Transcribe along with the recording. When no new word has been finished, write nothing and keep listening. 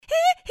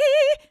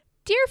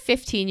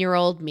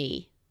15-year-old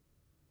me.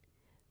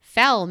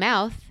 Foul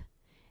mouth.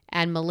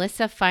 And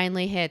Melissa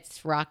finally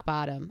hits rock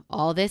bottom.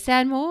 All this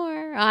and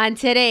more on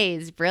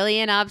today's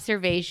Brilliant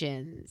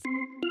Observations.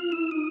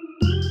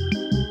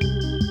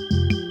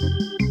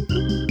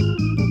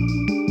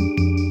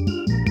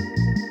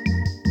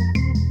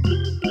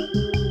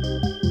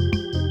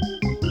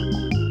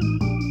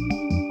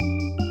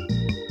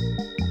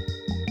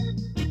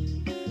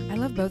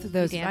 Both of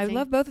those. I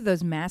love both of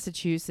those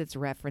Massachusetts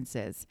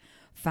references,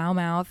 foul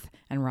mouth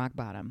and rock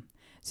bottom.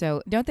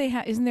 So don't they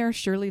have? Isn't there?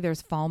 Surely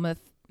there's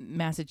Falmouth,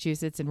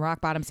 Massachusetts, and rock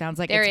bottom sounds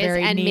like there it's is,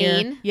 very and near.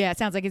 Maine. Yeah, it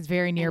sounds like it's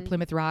very near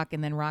Plymouth Rock,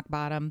 and then Rock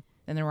Bottom,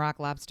 and then Rock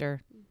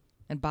Lobster,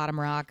 and Bottom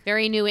Rock.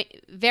 Very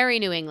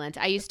New England.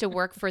 I used to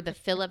work for the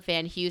Philip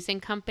Van Heusen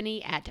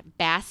Company at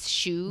Bass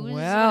Shoes.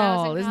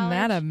 Well, isn't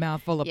that a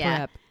mouthful of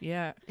prep?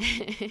 Yeah.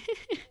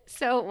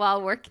 So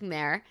while working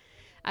there,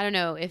 I don't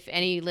know if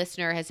any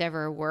listener has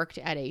ever worked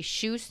at a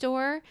shoe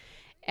store.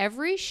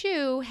 Every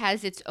shoe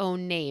has its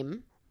own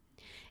name,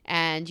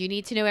 and you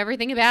need to know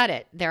everything about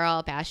it.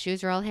 Bass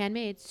shoes are all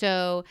handmade.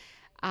 So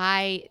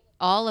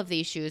all of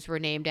these shoes were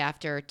named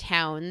after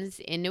towns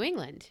in New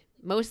England,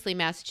 mostly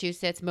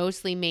Massachusetts,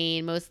 mostly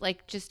Maine,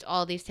 just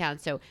all these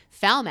towns. So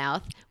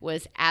Falmouth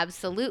was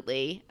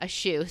absolutely a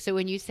shoe. So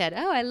when you said,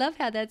 "Oh, I love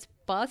how that's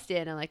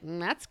Boston," I'm like,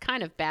 that's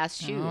kind of Bass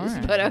shoes,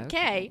 right, but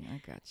okay.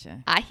 I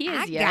gotcha. I hear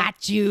you.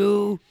 Got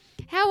you.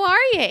 How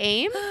are you,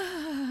 Aim?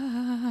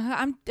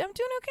 I'm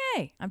doing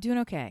okay. I'm doing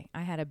okay.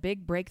 I had a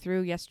big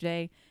breakthrough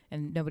yesterday,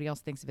 and nobody else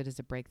thinks of it as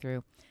a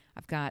breakthrough.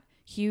 I've got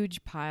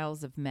huge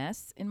piles of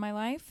mess in my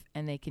life,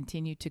 and they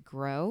continue to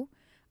grow.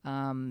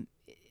 And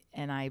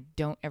I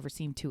don't ever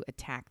seem to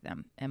attack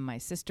them. And my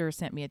sister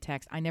sent me a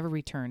text. I never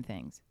return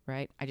things,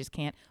 right? I just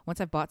can't. Once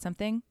I've bought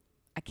something,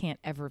 I can't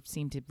ever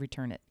seem to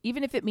return it.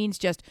 Even if it means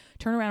just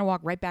turn around and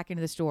walk right back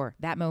into the store.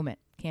 That moment.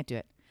 Can't do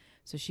it.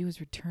 So she was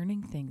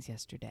returning things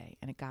yesterday,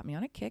 and it got me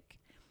on a kick.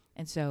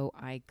 And so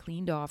I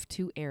cleaned off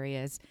 2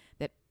 areas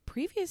that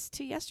previous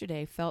to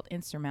yesterday felt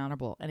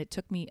insurmountable. And it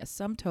took me a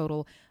sum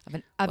total of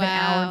an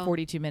hour and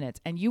 42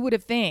 minutes. And you would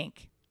have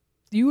thunk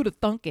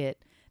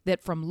it that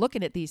from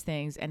looking at these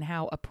things and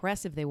how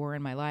oppressive they were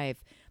in my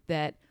life,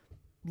 that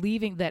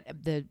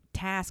the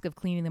task of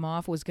cleaning them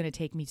off was going to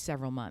take me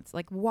several months.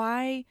 Like,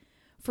 why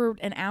for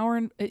an hour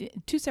and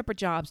 2 separate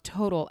jobs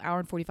total, hour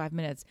and 45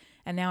 minutes.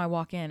 And now I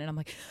walk in and I'm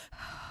like,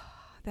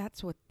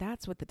 that's what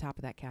the top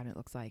of that cabinet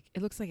looks like.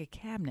 It looks like a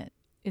cabinet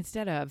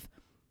instead of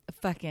a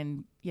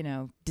fucking,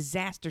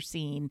 disaster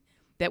scene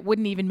that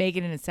wouldn't even make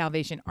it in a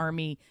Salvation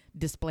Army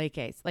display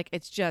case. Like,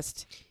 it's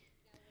just.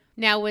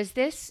 Now, was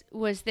this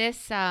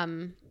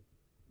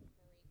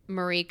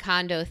Marie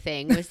Kondo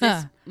thing? Was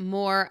this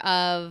more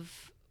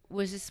of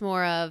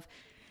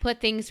put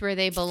things where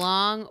they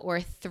belong,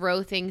 or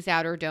throw things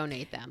out or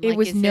donate them? It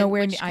was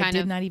nowhere. I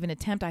did not even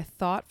attempt. I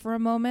thought for a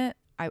moment.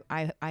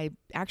 I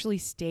actually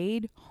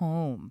stayed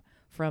home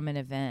from an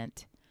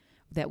event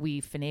that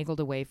we finagled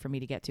away for me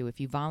to get to.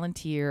 If you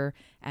volunteer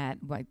at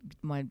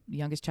my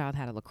youngest child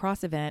had a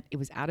lacrosse event, it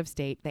was out of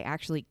state. They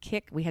actually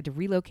we had to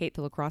relocate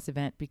the lacrosse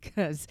event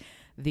because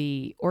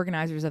the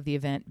organizers of the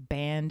event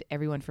banned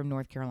everyone from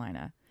North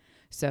Carolina.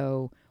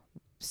 So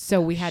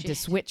we had to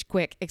switch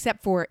quick,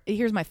 except for,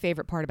 here's my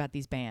favorite part about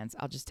these bans.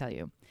 I'll just tell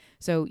you.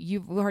 So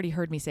you've already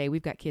heard me say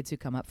we've got kids who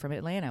come up from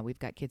Atlanta. We've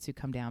got kids who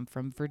come down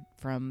from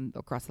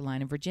across the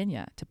line in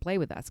Virginia to play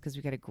with us because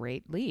we've got a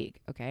great league,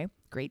 okay?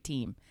 Great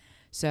team.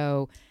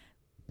 So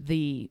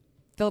the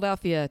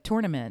Philadelphia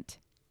tournament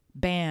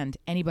banned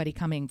anybody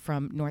coming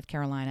from North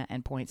Carolina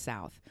and point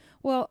south.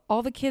 Well,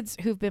 all the kids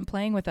who've been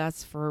playing with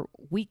us for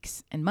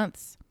weeks and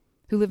months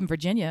who live in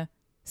Virginia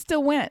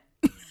still went.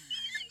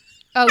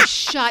 Oh,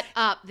 shut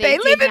up. They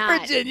live in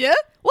Virginia.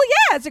 Well,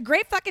 yeah, it's a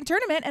great fucking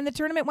tournament, and the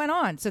tournament went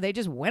on. So they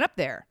just went up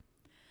there.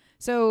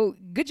 So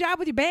good job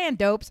with your band,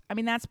 dopes. I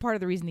mean, that's part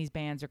of the reason these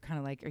bands are kind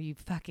of like, are you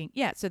fucking...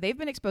 Yeah, so they've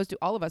been exposed to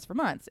all of us for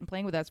months and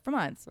playing with us for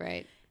months.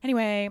 Right.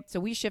 Anyway, so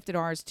we shifted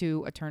ours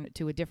to a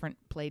different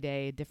play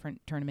day, a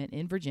different tournament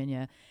in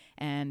Virginia,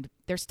 and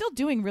they're still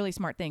doing really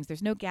smart things.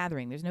 There's no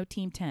gathering. There's no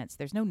team tents.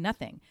 There's no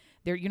nothing.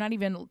 You're not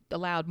even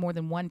allowed more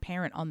than one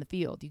parent on the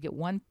field. You get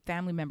one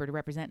family member to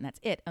represent, and that's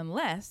it,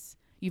 unless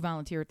you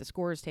volunteer at the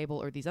scorer's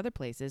table or these other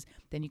places,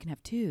 then you can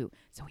have 2.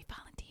 So we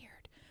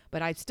volunteered.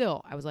 But I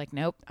was like,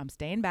 nope, I'm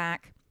staying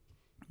back.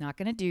 Not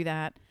going to do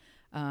that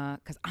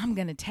because I'm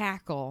going to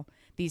tackle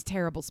these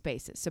terrible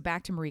spaces. So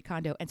back to Marie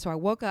Kondo. And so I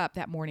woke up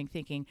that morning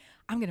thinking,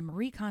 I'm going to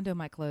Marie Kondo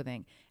my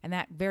clothing. And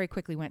that very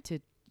quickly went to,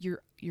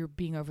 you're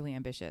being overly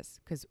ambitious,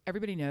 because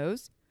everybody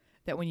knows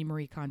that when you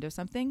Marie Kondo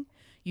something,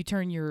 you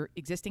turn your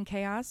existing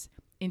chaos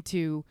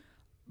into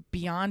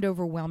beyond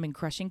overwhelming,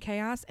 crushing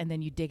chaos, and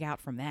then you dig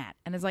out from that.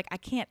 And it's like, I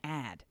can't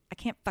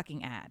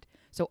fucking add.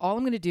 So all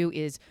I'm going to do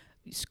is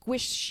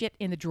squish shit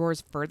in the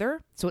drawers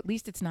further, so at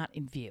least it's not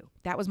in view.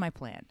 That was my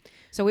plan.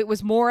 So it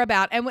was more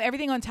about, and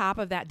everything on top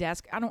of that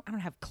desk. I don't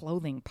have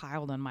clothing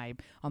piled on my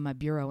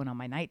bureau and on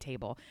my night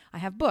table. I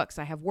have books,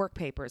 I have work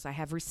papers, I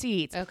have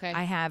receipts. Okay.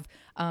 I have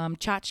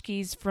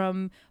tchotchkes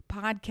from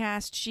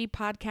She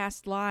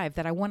Podcast Live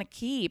that I want to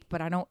keep,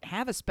 but I don't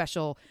have a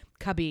special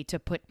cubby to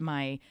put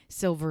my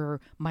silver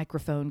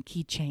microphone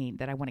keychain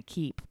that I want to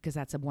keep because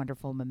that's a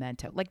wonderful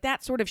memento. Like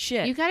that sort of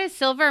shit. You got a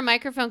silver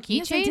microphone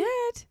keychain? Yes, I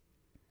did.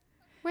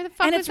 Where the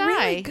fuck And was it's I?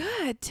 really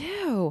good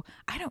too.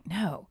 I don't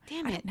know.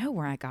 Damn I it. don't know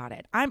where I got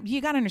it.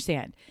 You got to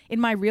understand. In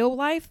my real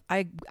life,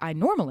 I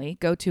normally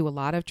go to a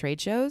lot of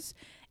trade shows,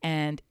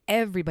 and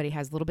everybody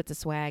has little bits of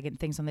swag and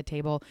things on the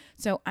table.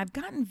 So I've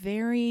gotten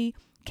very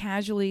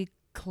casually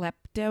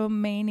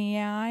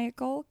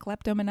kleptomaniacal,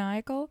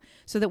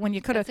 so that when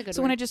you could That's a good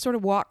when I word. just sort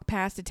of walk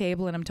past a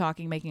table and I'm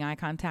talking, making eye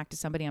contact to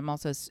somebody, I'm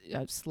also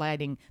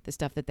sliding the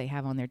stuff that they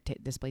have on their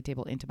display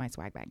table into my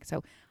swag bag.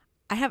 So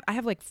I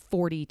have like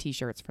 40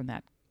 t-shirts from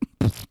that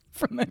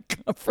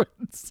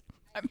conference.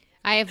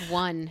 I have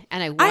one,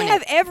 and I won I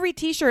have it. every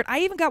t-shirt. I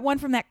even got one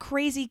from that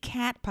crazy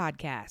cat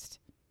podcast.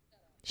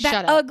 Shut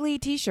That up. ugly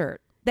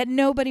t-shirt that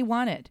nobody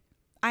wanted.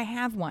 I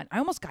have one. I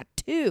almost got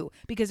two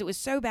because it was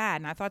so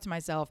bad, and I thought to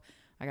myself,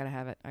 I gotta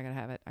have it. I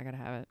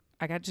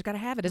just gotta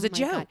have it as Oh a my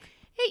joke. God.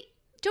 Hey,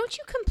 don't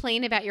you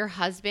complain about your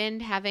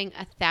husband having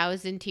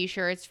 1,000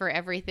 t-shirts for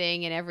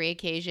everything and every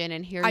occasion,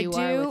 and here you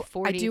are with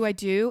 40? I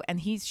do, and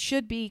he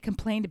should be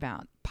complained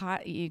about.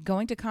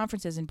 Going to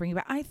conferences and bringing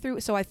back. I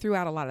threw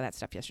out a lot of that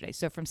stuff yesterday.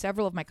 So from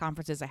several of my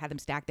conferences, I had them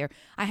stacked there.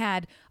 I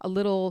had a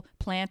little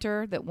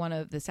planter that one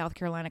of the South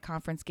Carolina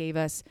conference gave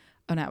us.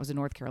 Oh, no, it was a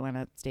North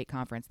Carolina state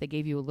conference. They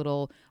gave you a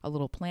little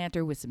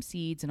planter with some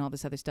seeds and all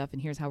this other stuff.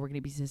 And here's how we're going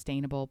to be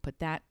sustainable. Put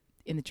that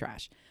in the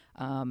trash.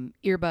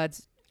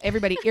 Earbuds.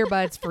 Everybody,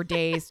 earbuds for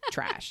days,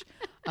 trash.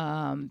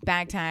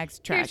 Bag tags,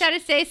 trash. Here's how to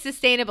stay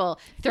sustainable.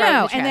 Throw it in the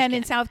trash And then can.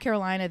 in South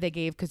Carolina, they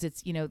gave, because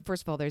it's,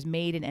 first of all, there's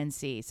made in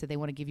NC. So they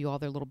want to give you all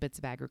their little bits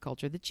of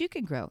agriculture that you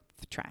can grow.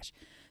 Trash.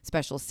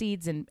 Special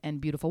seeds and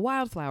beautiful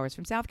wildflowers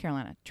from South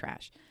Carolina.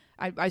 Trash.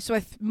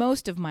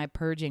 Most of my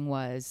purging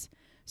was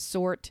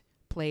sort,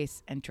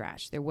 place, and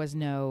trash. I'm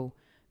not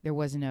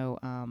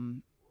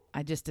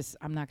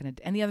going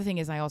to. And the other thing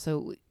is I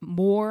also,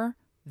 more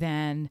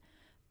than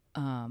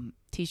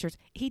t-shirts.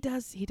 He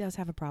does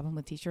have a problem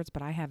with t-shirts,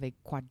 but I have a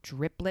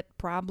quadruplet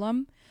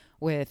problem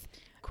with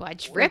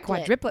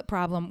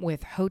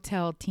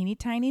hotel teeny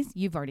tinies.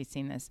 You've already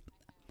seen this.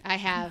 I I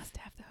have. must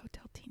have the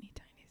hotel teeny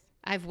tinies.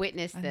 I've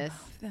witnessed this.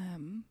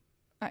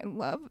 I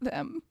love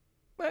them.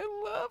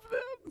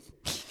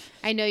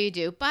 I know you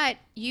do, but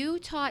you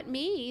taught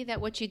me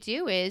that what you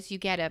do is you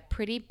get a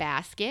pretty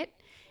basket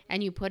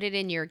and you put it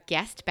in your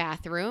guest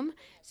bathroom.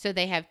 So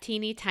they have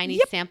teeny tiny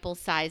sample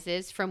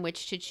sizes from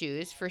which to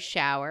choose for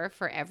shower,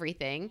 for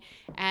everything.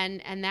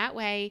 And that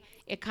way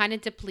it kind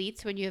of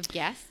depletes when you have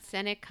guests,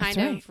 and it kind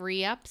of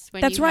re-ups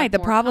when That's you right. have The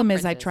more problem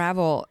is I conferences.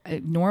 travel,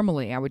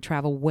 normally I would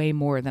travel way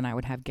more than I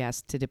would have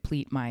guests to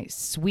deplete my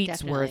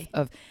suite's worth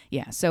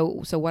Definitely. of,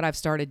 So what I've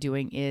started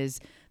doing is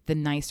the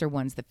nicer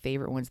ones, the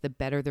favorite ones, the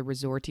better, the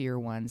resortier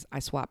ones, I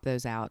swap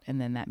those out. And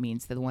then that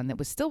means that the one that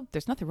was still,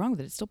 there's nothing wrong with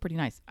it. It's still pretty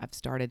nice. I've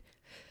started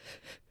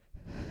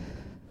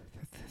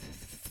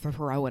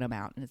throwing them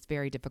out, and it's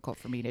very difficult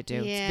for me to do.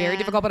 Yeah. It's very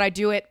difficult, but I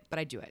do it.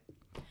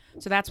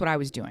 So that's what I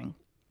was doing.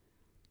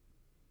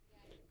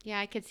 Yeah,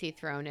 I could see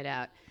throwing it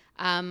out.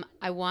 I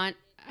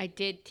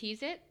did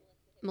tease it.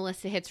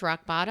 Melissa hits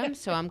rock bottom,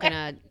 so I'm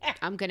gonna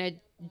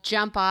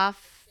jump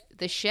off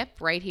the ship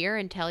right here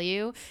and tell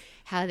you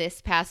how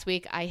this past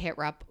week I hit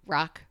rock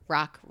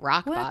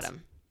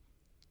bottom.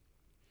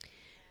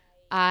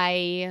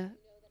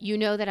 You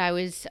know that I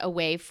was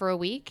away for a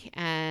week,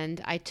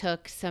 and I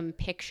took some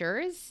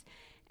pictures,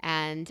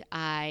 and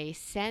I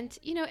sent,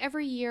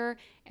 every year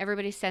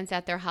everybody sends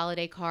out their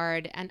holiday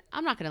card, and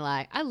I'm not going to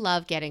lie, I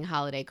love getting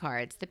holiday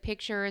cards. The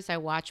pictures, I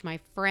watch my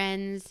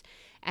friends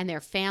and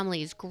their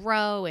families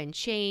grow and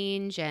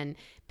change, and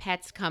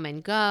pets come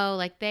and go.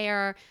 Like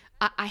I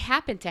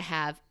happen to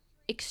have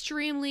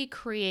extremely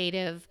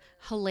creative,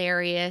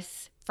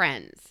 hilarious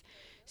friends.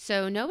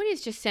 So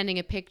nobody's just sending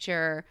a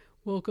picture,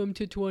 welcome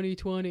to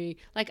 2020.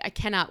 Like, I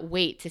cannot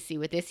wait to see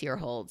what this year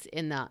holds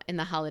in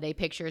the holiday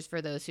pictures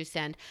for those who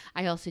send.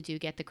 I also do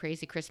get the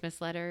crazy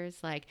Christmas letters.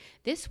 Like,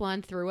 this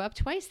one threw up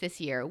twice this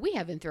year. We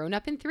haven't thrown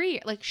up in 3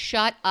 years. Like,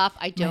 shut up.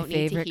 I don't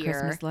need to My hear. favorite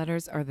Christmas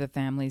letters are the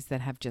families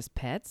that have just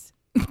pets.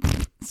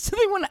 So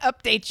they want to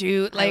update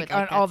you like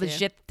on that all the too.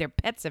 shit their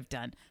pets have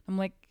done. I'm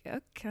like,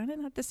 kind of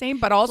not the same,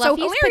 but also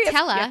Fluffy's hilarious.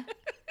 patella, Yeah.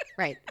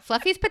 right?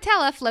 Fluffy's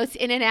patella floats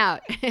in and out.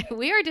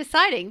 We are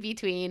deciding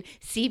between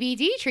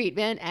CBD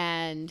treatment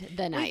and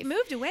the knife. We've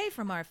moved away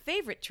from our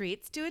favorite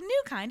treats to a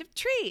new kind of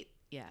treat.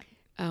 Yeah.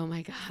 Oh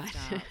my god,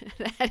 Stop.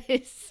 that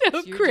is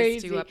so You crazy.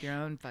 just stew up your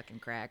own fucking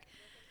crack.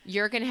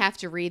 You're gonna have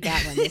to read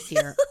that one this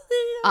year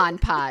on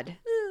pod.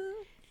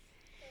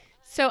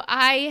 So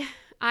I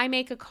I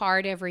make a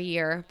card every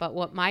year, but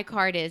what my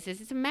card is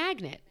it's a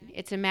magnet.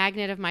 It's a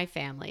magnet of my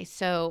family.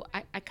 So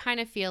I kind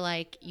of feel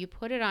like you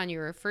put it on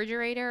your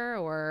refrigerator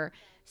or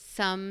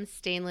some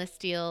stainless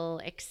steel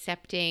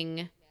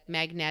accepting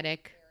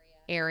magnetic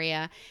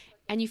area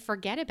and you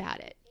forget about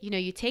it. You know,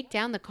 you take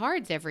down the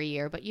cards every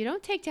year, but you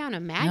don't take down a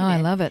magnet. No, I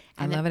love it.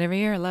 I And love it every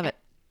year. I love it.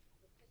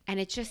 and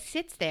it just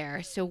sits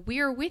there. So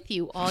we're with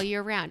you all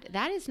year round.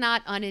 That is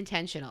not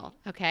unintentional,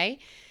 okay?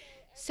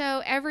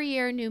 So every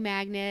year, new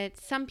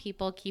magnets. Some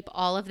people keep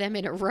all of them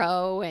in a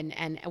row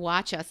and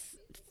watch us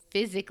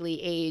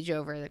physically age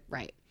over the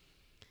right.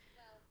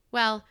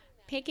 Well,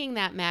 picking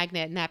that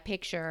magnet and that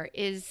picture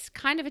is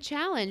kind of a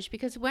challenge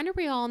because when are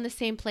we all in the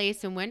same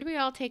place and when do we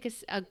all take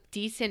a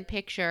decent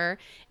picture,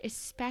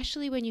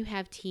 especially when you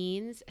have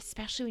teens,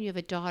 especially when you have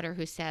a daughter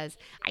who says,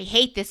 I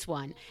hate this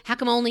one. How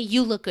come only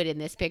you look good in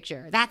this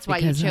picture? That's why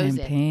Because you chose I'm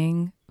it.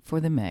 paying for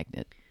the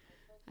magnet.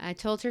 I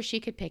told her she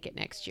could pick it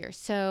next year.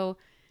 So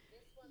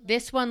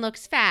this one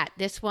looks fat.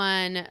 This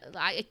one,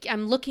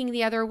 I'm looking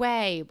the other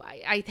way.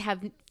 I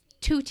have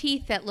two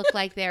teeth that look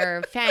like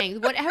they're fangs.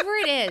 Whatever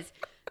it is,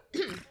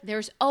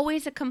 there's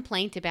always a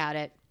complaint about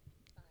it.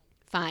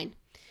 Fine.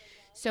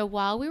 So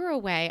while we were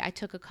away, I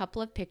took a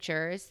couple of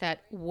pictures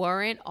that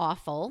weren't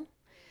awful.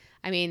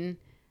 I mean,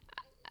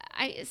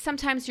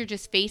 sometimes you're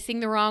just facing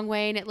the wrong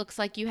way and it looks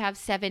like you have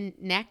 7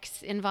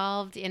 necks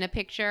involved in a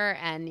picture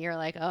and you're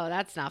like, oh,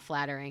 that's not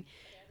flattering.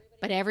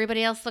 But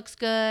everybody else looks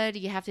good.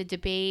 You have to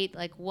debate,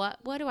 like, what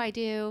do I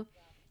do?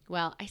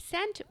 Well, I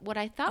sent what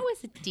I thought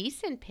was a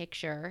decent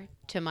picture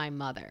to my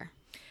mother.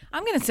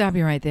 I'm going to stop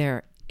you right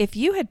there. If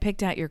you had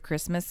picked out your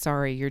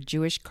your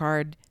Jewish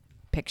card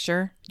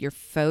picture, your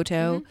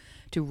photo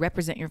to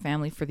represent your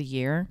family for the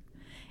year,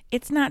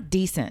 it's not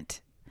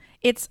decent.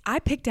 I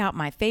picked out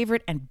my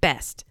favorite and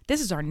best. This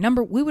is our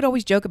number. We would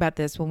always joke about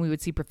this when we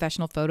would see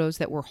professional photos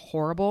that were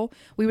horrible.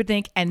 We would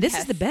think, and this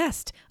is the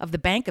best of the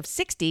bank of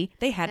 60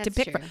 they had to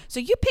pick from. So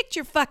you picked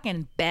your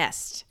fucking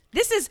best.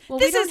 We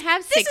don't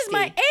have 60. This is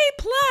my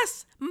A+,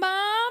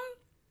 Mom.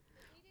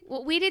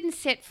 Well, we didn't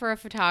sit for a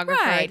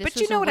photographer. Right, This but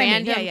was you know a what I mean.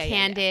 random, Yeah.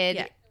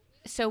 candid.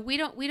 So we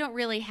don't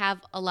really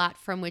have a lot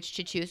from which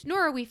to choose,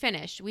 nor are we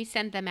finished. We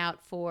send them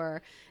out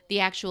for the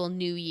actual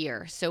new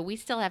year. So we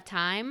still have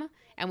time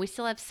and we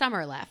still have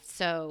summer left.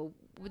 So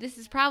this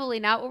is probably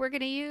not what we're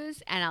going to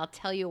use, and I'll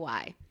tell you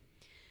why.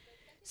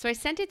 So I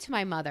sent it to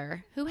my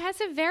mother, who has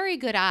a very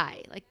good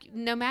eye. Like,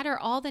 no matter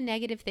all the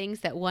negative things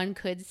that one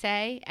could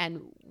say,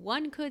 and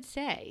one could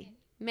say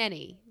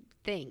many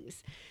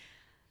things,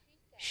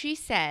 she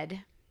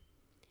said,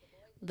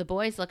 the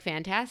boys look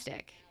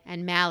fantastic,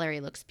 and Mallory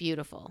looks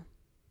beautiful.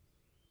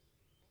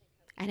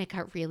 And it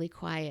got really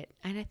quiet,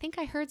 and I think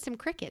I heard some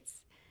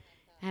crickets.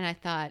 And I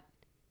thought,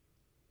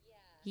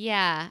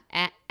 yeah,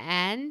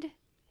 and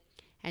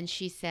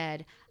she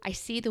said, I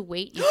see the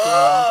weight you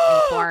gained in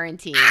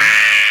quarantine.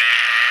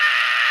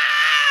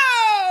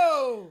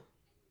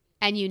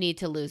 And you need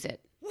to lose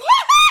it.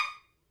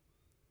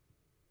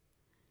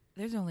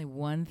 There's only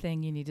one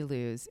thing you need to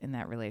lose in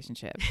that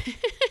relationship.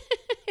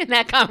 In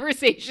that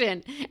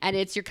conversation. And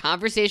it's your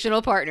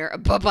conversational partner.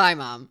 Bye-bye,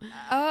 Mom.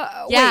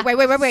 Yeah.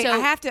 Wait.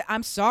 So,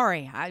 I'm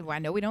sorry. I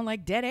know we don't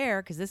like dead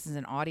air because this is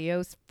an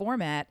audio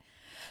format.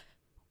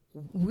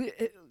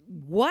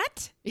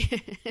 What?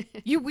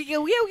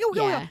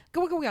 Go.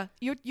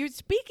 You're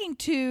speaking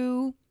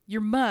to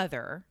your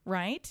mother,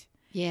 right?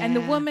 Yeah. And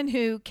the woman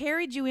who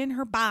carried you in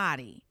her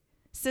body,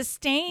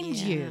 sustained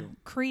you,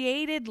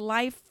 created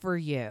life for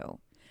you.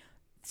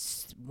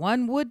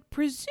 One would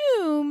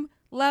presume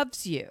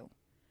loves you,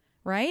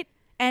 right?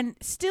 And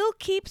still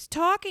keeps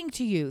talking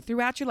to you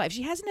throughout your life.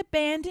 She hasn't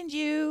abandoned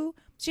you.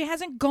 She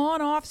hasn't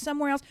gone off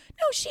somewhere else.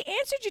 No, she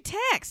answered your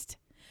text.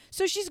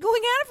 So she's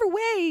going out of her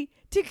way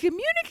to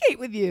communicate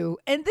with you.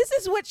 And this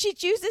is what she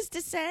chooses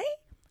to say?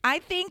 I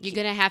think you're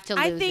going to have to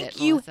lose it, I think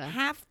Melissa. you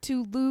have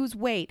to lose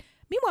weight.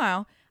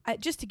 Meanwhile,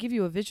 just to give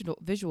you a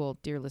visual,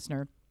 dear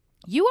listener,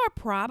 you are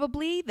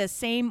probably the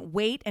same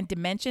weight and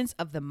dimensions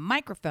of the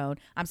microphone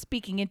I'm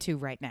speaking into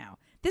right now.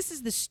 This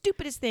is the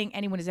stupidest thing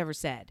anyone has ever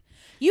said.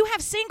 You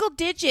have single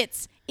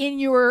digits in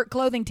your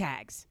clothing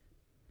tags.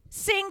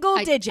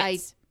 Single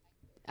digits.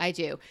 I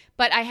do.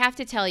 But I have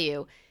to tell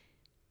you,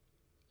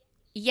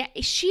 yeah,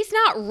 she's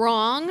not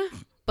wrong,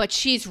 but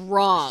she's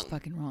wrong. She's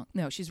fucking wrong.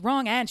 No, she's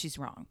wrong and she's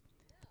wrong.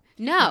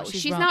 No,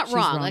 she's not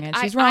wrong. She's like and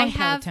she's wrong,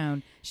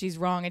 Peloton. She's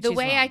wrong and she's wrong.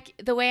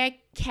 The way I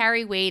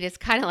carry weight is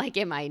kind of like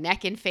in my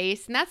neck and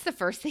face, and that's the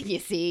first thing you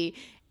see,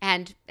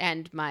 and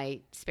my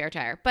spare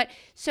tire. But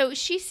so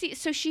she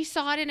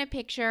saw it in a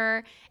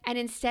picture, and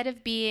instead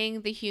of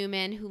being the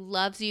human who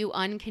loves you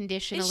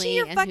unconditionally, is she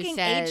your and fucking who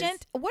says,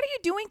 agent? What are you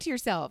doing to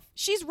yourself?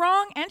 She's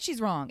wrong, and she's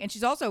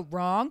also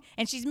wrong,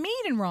 and she's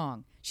mean and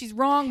wrong. She's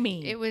wrong,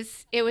 mean. It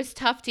was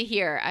tough to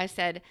hear. I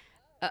said,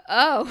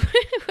 well,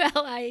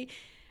 I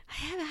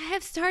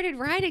have started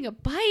riding a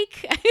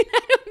bike. I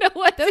don't know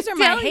what those to are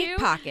tell my hate you.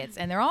 pockets,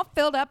 and they're all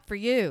filled up for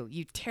you,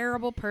 you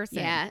terrible person.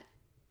 Yeah.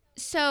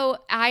 So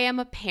I am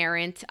a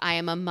parent. I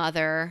am a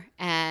mother,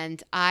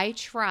 and I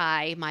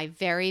try my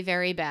very,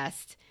 very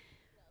best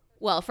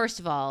Well, first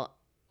of all,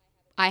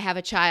 I have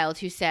a child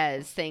who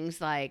says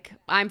things like,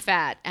 I'm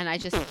fat, and I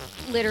just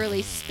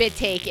literally spit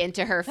take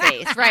into her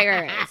face.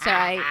 Right. So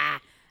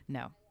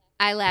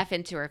I laugh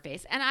into her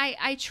face. And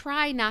I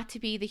try not to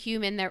be the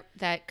human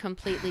that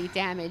completely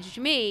damaged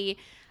me,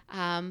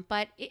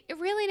 but it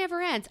really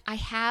never ends. I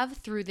have,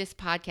 through this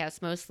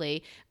podcast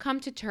mostly, come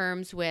to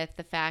terms with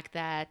the fact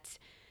that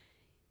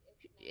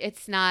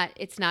it's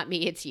not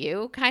me, it's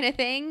you kind of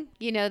thing.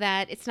 You know,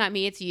 that it's not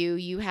me, it's you.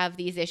 You have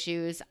these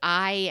issues.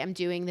 I am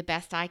doing the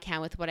best I can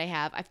with what I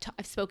have.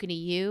 I've spoken to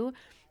you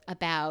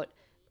about,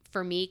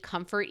 for me,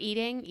 comfort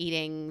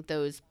eating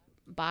those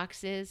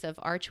boxes of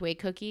Archway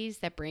cookies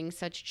that bring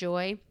such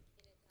joy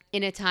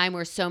in a time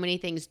where so many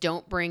things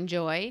don't bring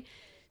joy.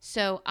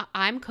 So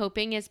I'm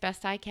coping as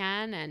best I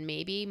can, and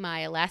maybe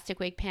my elastic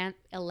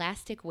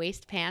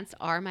waist pants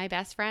are my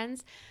best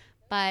friends.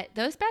 But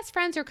those best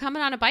friends are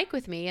coming on a bike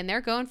with me, and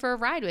they're going for a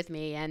ride with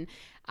me, and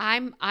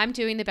I'm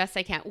doing the best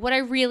I can. What I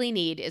really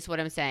need is what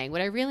I'm saying.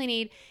 What I really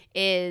need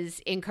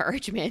is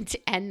encouragement,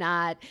 and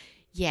not,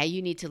 yeah,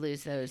 you need to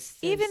lose those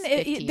even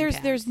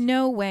 15 there's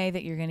no way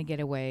that you're going to get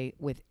away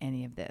with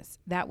any of this.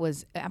 That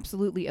was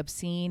absolutely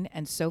obscene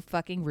and so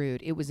fucking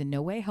rude. It was in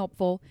no way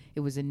helpful. It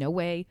was in no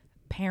way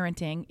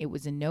parenting. It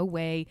was in no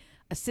way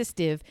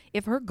assistive.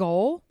 If her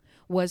goal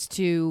was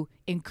to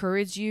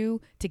encourage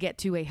you to get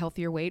to a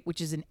healthier weight, which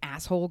is an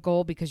asshole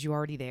goal because you're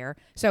already there.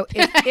 So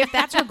if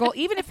that's her goal,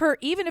 even if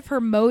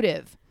her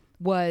motive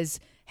was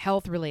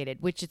health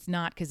related, which it's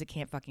not because it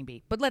can't fucking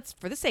be, but let's,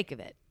 for the sake of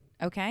it,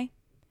 okay?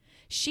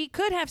 She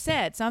could have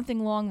said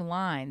something along the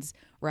lines,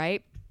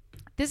 right?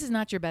 This is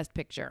not your best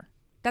picture.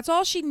 That's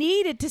all she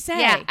needed to say.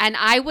 Yeah, and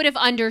I would have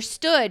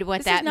understood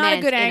what that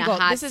meant in a hot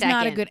second. This is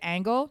not a good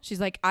angle. She's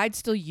like, I'd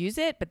still use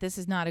it, but this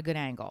is not a good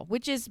angle,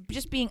 which is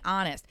just being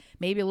honest.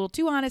 Maybe a little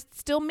too honest,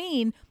 still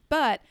mean,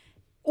 but,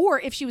 or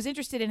if she was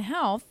interested in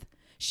health,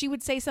 she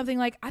would say something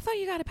like, I thought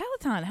you got a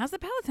Peloton. How's the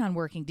Peloton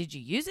working? Did you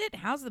use it?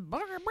 How's the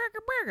burger?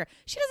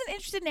 She doesn't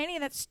interested in any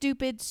of that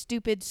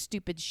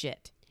stupid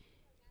shit.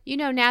 You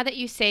know, now that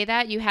you say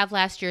that, you have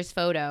last year's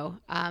photo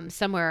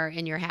somewhere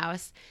in your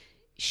house.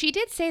 She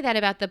did say that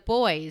about the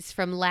boys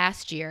from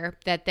last year,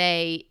 that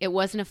it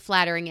wasn't a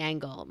flattering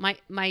angle.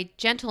 My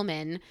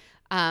gentlemen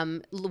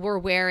were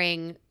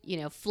wearing,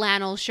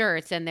 flannel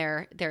shirts, and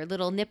their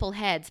little nipple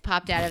heads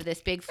popped out of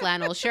this big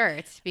flannel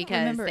shirts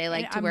because they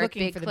like to wear big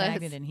clothes. I'm looking for the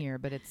magnet in here,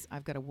 but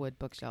I've got a wood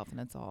bookshelf and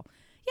it's all.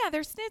 Yeah,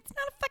 it's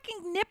not a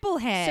fucking nipple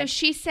head. So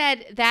she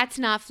said that's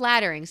not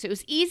flattering. So it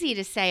was easy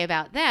to say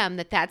about them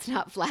that that's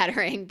not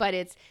flattering, but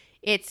it's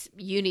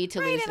you need to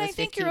lose those 15 pounds. Right, and I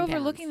think you're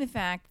overlooking the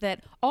fact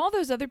that all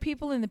those other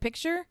people in the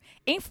picture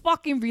ain't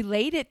fucking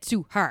related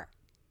to her.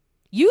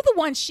 You the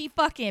one she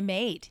fucking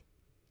made.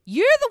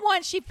 You're the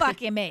one she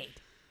fucking made.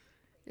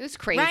 It was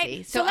crazy.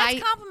 Right? So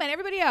let's compliment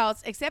everybody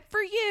else except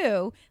for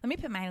you. Let me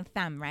put my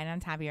thumb right on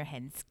top of your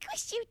head and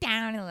squish you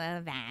down a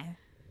little bit.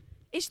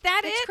 Is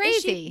that it's it?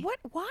 Crazy. What?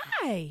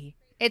 Why?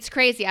 It's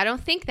crazy. I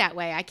don't think that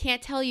way. I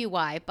can't tell you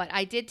why, but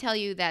I did tell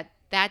you that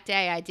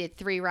day I did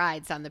 3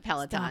 rides on the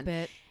Peloton. Stop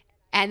it.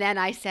 And then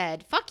I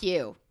said, fuck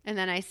you. And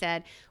then I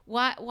said,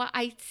 why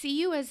I see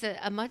you as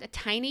a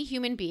tiny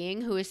human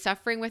being who is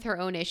suffering with her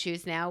own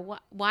issues now.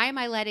 Why am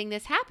I letting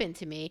this happen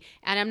to me?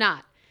 And I'm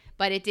not.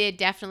 But it did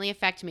definitely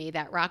affect me,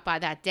 that rock by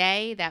that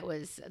day. That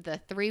was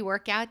the 3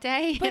 workout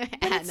day. But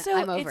and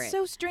I'm over it. It's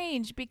so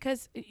strange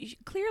because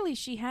clearly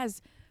she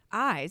has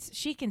eyes.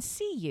 She can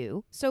see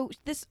you. So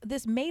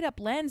this made up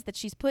lens that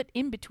she's put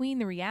in between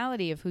the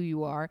reality of who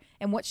you are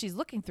and what she's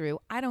looking through,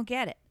 I don't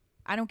get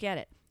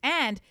it.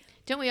 And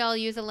don't we all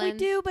use a lens? We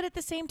do, but at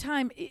the same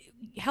time,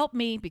 help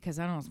me, because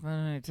I don't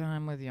spend any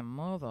time with your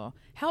mother.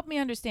 Help me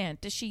understand.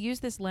 Does she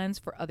use this lens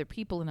for other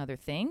people and other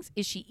things?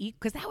 Is she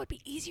because that would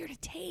be easier to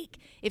take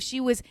if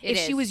she was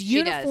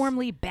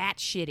uniformly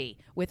batshitty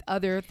with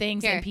other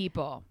things and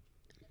people.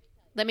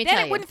 Let me tell you.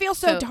 Then it wouldn't feel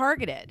so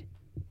targeted.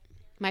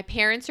 My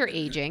parents are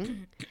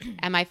aging,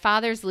 and my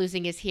father's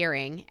losing his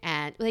hearing,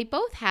 and they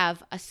both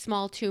have a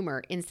small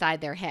tumor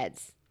inside their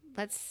heads.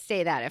 Let's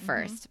say that at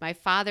first. My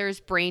father's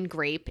brain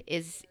grape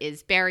is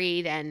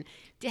buried and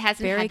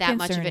hasn't had that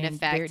much of an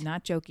effect. Very,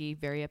 not jokey,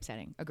 very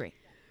upsetting. Agree.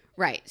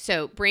 Right.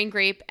 So brain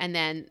grape, and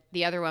then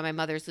the other one, my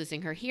mother's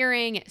losing her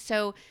hearing.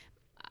 So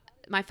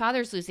my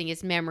father's losing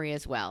his memory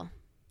as well.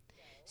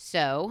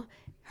 So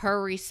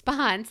her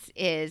response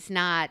is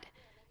not,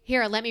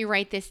 here, let me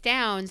write this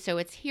down so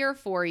it's here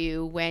for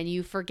you when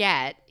you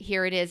forget.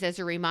 Here it is as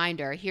a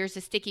reminder. Here's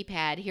a sticky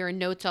pad. Here are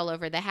notes all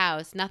over the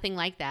house. Nothing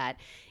like that.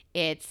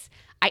 It's,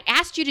 I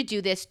asked you to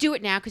do this. Do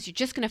it now because you're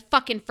just going to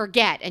fucking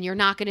forget, and you're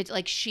not going to,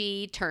 like,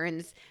 she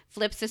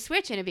flips a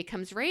switch and it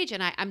becomes rage.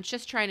 And I'm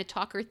just trying to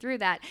talk her through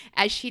that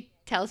as she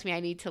tells me I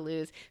need to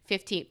lose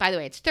 15. By the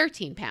way, it's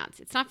 13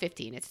 pounds. It's not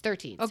 15. It's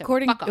 13.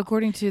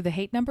 According to the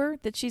hate number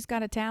that she's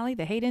got a tally,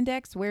 the hate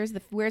index, where's the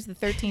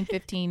 13,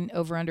 15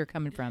 over under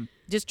coming from?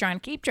 Just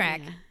trying to keep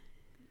track.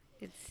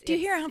 Yeah. Do you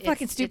hear how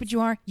fucking stupid you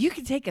are? You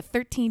can take a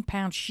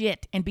 13-pound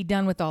shit and be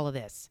done with all of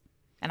this.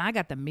 And I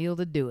got the meal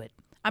to do it.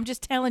 I'm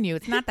just telling you,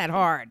 it's not that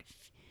hard.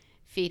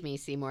 Feed me,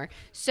 Seymour.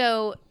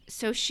 So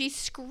she's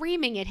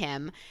screaming at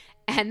him,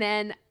 and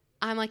then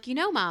I'm like,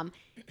 Mom,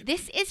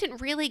 this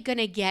isn't really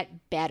gonna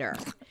get better.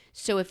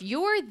 So if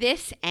you're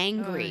this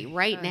angry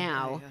right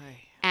now,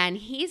 and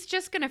he's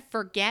just gonna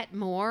forget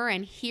more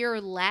and hear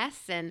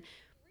less, and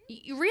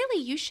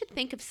you should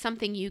think of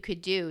something you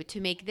could do to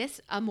make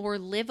this a more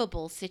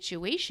livable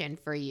situation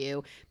for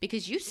you,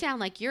 because you sound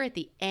like you're at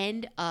the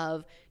end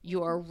of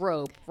your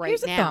rope right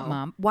Here's now. a thought,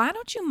 Mom. Why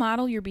don't you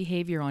model your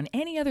behavior on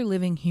any other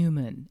living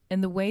human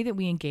and the way that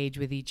we engage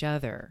with each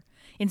other?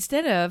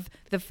 Instead of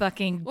the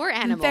fucking or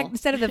animal. In fact,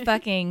 instead of the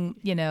fucking,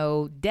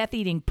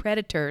 death-eating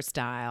predator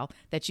style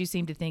that you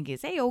seem to think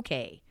is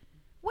okay.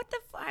 What the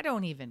I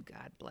don't even,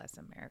 God bless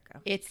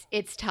America.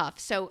 It's tough.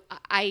 So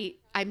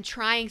I'm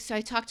trying. So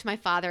I talked to my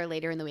father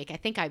later in the week. I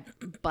think I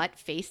butt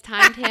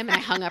FaceTimed him and I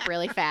hung up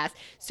really fast.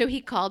 So he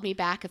called me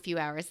back a few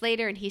hours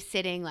later and he's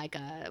sitting like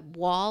a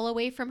wall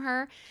away from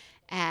her.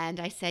 And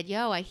I said,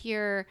 yo, I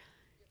hear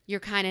you're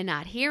kind of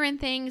not hearing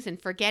things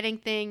and forgetting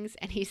things.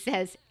 And he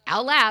says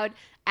out loud,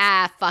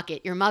 fuck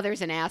it. Your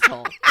mother's an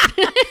asshole.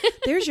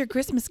 There's your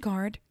Christmas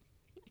card.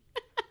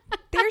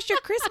 There's your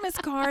Christmas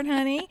card,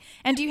 honey.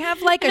 And do you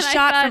have like a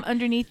shot from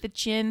underneath the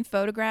chin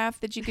photograph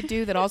that you could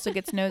do that also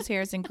gets nose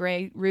hairs and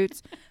gray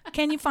roots?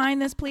 Can you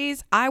find this,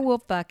 please? I will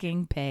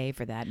fucking pay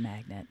for that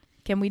magnet.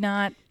 Can we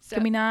not?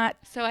 Can we not?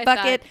 So I Fuck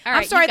thought, it. all right,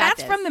 I'm sorry. you got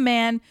That's this. from the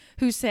man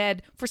who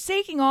said,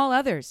 forsaking all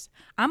others,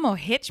 I'm going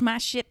to hitch my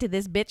shit to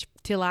this bitch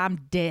till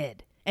I'm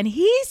dead. And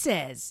he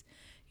says,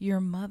 your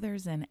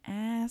mother's an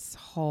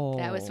asshole.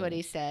 That was what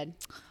he said.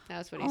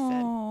 Said.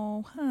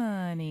 Oh,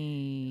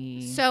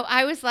 honey. So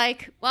I was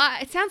like,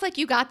 well, it sounds like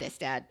you got this,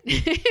 Dad.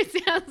 It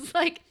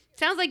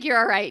sounds like you're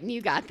all right and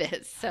you got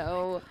this.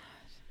 So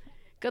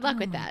good luck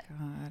with that.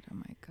 Oh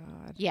my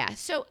God. Yeah.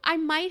 So I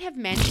might have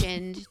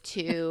mentioned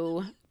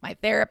to my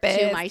therapist,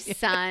 to my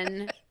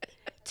son,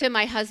 to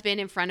my husband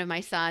in front of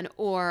my son,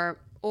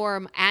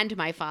 and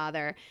my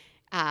father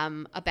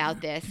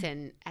about this,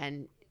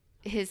 and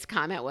his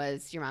comment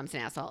was, your mom's an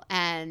asshole.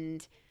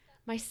 And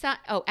my son,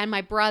 and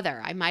my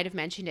brother, I might have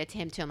mentioned it to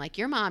him too. I'm like,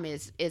 your mom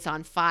is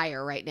on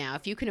fire right now.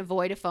 If you can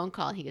avoid a phone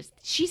call. And he goes,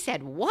 she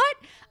said what?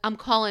 I'm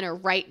calling her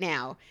right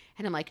now.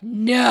 And I'm like,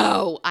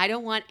 no, I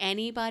don't want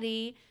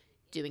anybody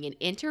doing an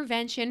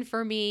intervention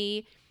for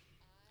me.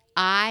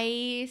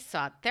 I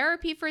sought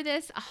therapy for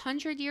this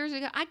 100 years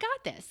ago. I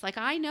got this. Like,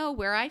 I know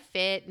where I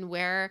fit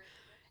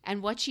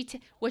and what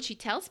she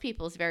tells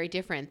people is very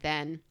different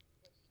than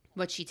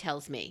what she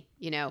tells me,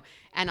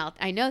 and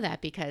I know that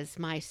because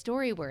my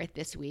story worth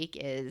this week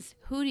is,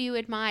 who do you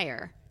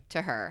admire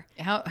to her?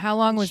 How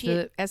long was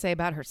the essay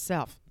about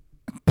herself?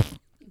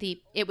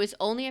 It was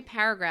only a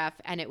paragraph,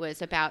 and it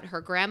was about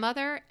her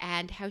grandmother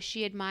and how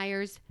she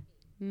admires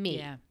me.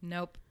 Yeah,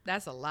 nope,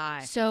 that's a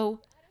lie. So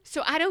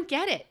I don't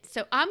get it.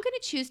 So I'm going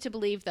to choose to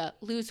believe the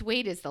lose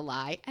weight is the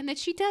lie, and that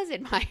she does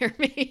admire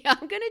me.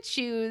 I'm going to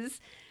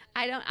choose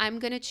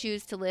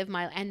to live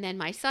and then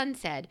my son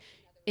said,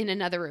 in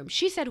another room,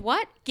 she said,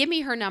 what? Give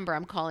me her number.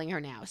 I'm calling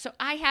her now. So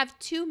I have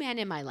two men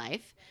in my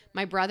life,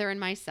 my brother and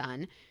my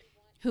son,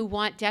 who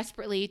want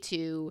desperately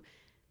to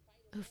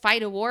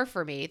fight a war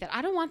for me that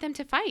I don't want them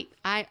to fight.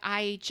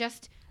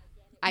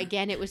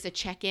 Again, it was a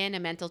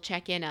mental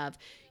check-in of,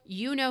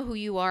 you know who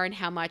you are and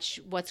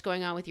what's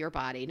going on with your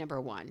body. Number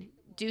one,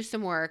 do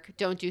some work.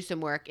 Don't do some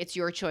work. It's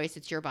your choice.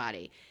 It's your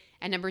body.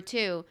 And number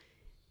two,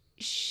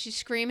 she's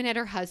screaming at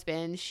her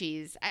husband.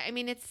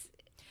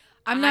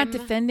 I'm not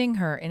defending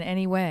her in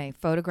any way.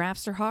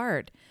 Photographs are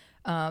hard.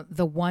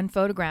 The one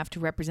photograph to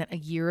represent a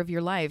year of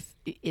your life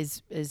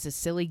is a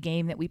silly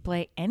game that we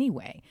play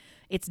anyway.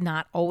 It's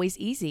not always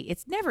easy.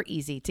 It's never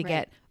easy to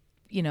get,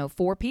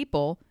 4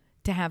 people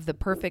to have the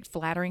perfect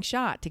flattering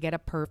shot, to get a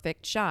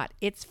perfect shot.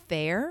 It's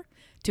fair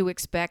to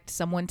expect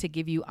someone to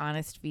give you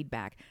honest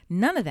feedback.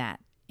 None of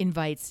that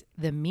invites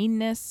the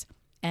meanness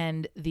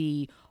and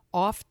the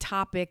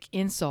off-topic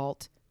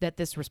insult that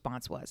this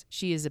response was.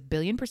 She is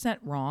 1,000,000,000%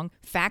 wrong,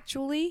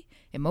 factually,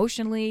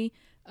 emotionally,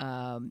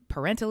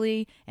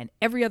 parentally, and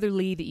every other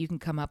lead that you can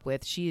come up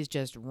with. She is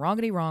just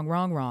wrongity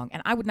wrong.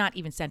 And I would not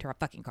even send her a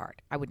fucking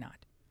card. I would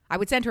not. I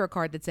would send her a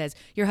card that says,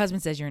 your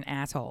husband says you're an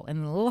asshole,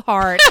 and a little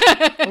heart,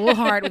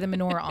 with a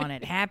menorah on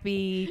it.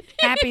 Happy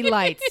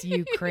lights,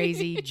 you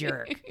crazy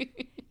jerk.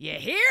 You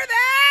hear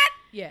that?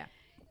 Yeah.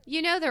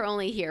 They're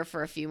only here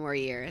for a few more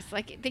years.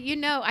 Like,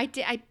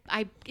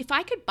 if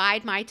I could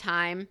bide my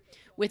time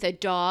with a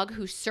dog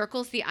who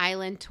circles the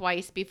island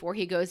twice before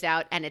he goes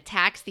out and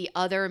attacks the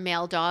other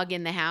male dog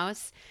in the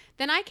house,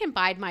 then I can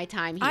bide my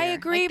time here. I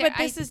agree, but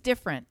this is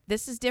different.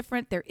 This is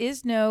different. There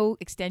is no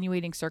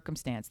extenuating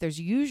circumstance. There's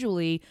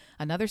usually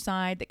another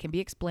side that can be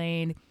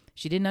explained.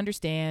 She didn't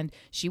understand.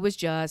 She was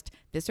just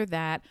this or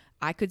that.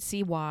 I could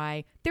see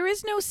why. There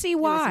is no see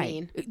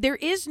why. There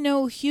is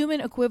no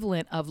human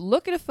equivalent of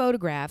look at a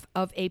photograph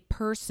of a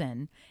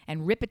person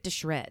and rip it to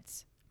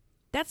shreds.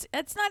 That's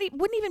not,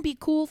 wouldn't even be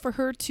cool for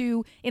her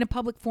to, in a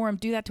public forum,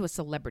 do that to a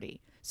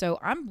celebrity. So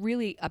I'm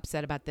really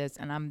upset about this,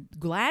 and I'm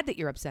glad that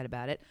you're upset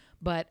about it.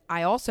 But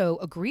I also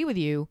agree with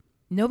you.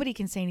 Nobody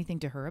can say anything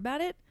to her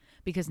about it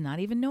because not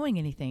even knowing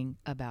anything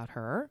about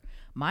her,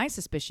 my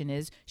suspicion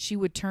is she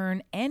would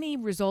turn any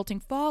resulting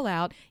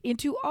fallout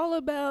into all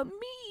about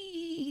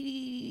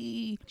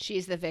me.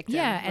 She's the victim.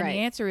 Yeah, and right. the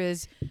answer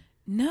is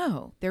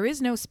no. There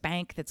is no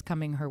spank that's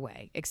coming her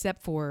way,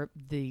 except for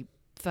the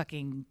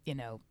fucking,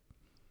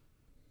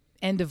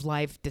 end of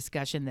life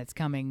discussion that's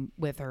coming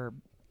with her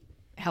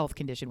health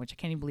condition, which I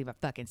can't even believe I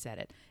fucking said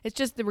it. It's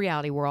just the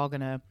reality. We're all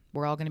gonna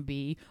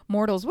be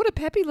mortals. What a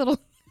peppy little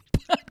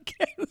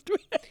podcast we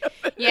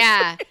have.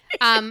 Yeah.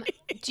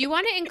 Do you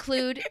want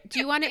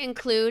to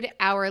include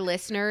our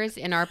listeners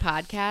in our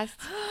podcast?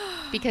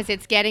 Because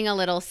it's getting a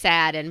little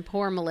sad, and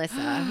poor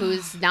Melissa,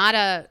 who's not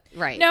a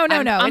right. No.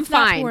 I'm It's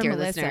fine, not poor dear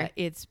Melissa. listener.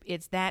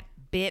 It's that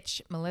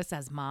bitch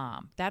Melissa's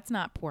mom. That's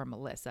not poor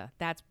Melissa.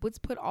 That's let's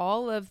put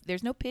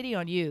there's no pity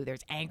on you.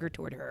 There's anger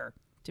toward her.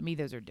 To me,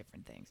 those are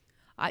different things.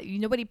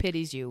 Nobody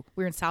pities you.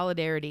 We're in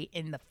solidarity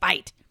in the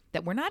fight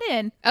that we're not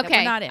in. Okay,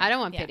 we're not in. I don't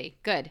want pity.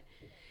 Good.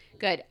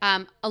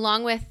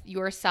 Along with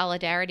your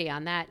solidarity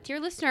on that, dear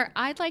listener,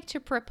 I'd like to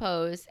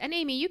propose, and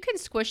Amy, you can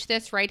squish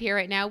this right here,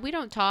 right now. We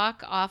don't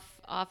talk off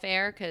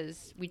air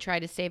because we try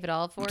to save it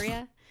all for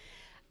you.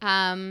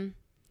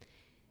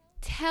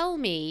 Tell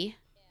me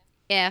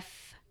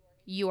if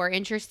you are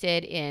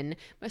interested in.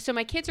 So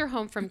my kids are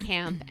home from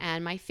camp,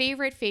 and my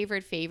favorite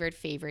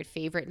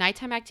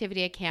nighttime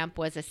activity at camp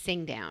was a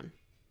sing down.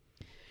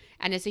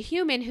 And as a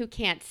human who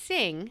can't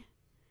sing,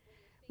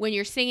 when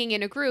you're singing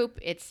in a group,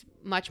 it's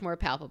much more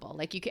palpable.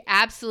 Like, you could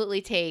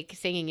absolutely take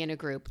singing in a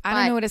group. I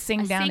don't know what a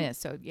sing down is,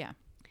 so yeah.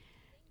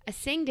 A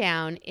sing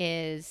down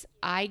is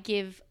I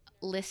give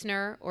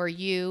listener or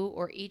you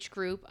or each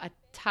group a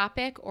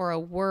topic or a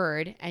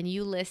word, and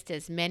you list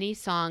as many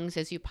songs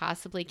as you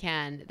possibly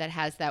can that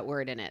has that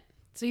word in it.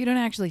 So you don't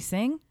actually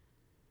sing?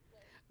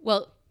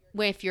 Well,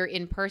 if you're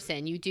in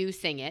person, you do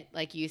sing it.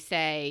 Like, you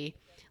say,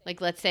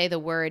 like, let's say the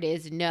word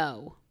is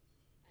no,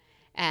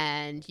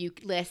 and you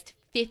list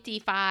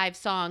 55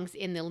 songs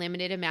in the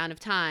limited amount of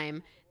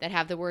time that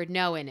have the word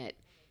no in it.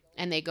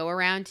 And they go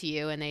around to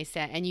you and they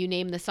say, and you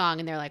name the song,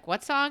 and they're like,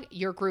 what song?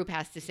 Your group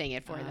has to sing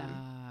it for them.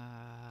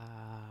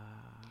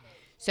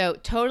 So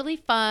totally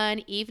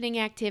fun evening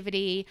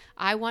activity.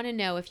 I want to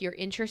know if you're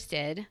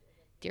interested,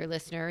 dear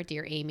listener,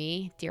 dear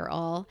Amy, dear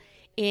all,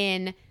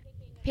 in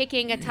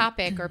picking a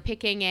topic or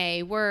picking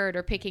a word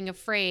or picking a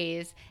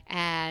phrase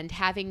and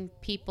having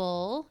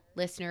people,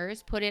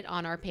 listeners, put it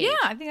on our page. Yeah,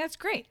 I think that's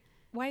great.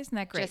 Why isn't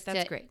that great? Just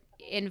That's to great.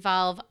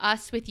 Involve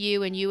us with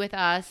you and you with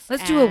us.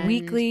 Let's do a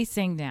weekly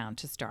sing down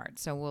to start.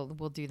 So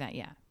we'll do that,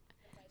 yeah.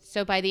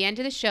 So by the end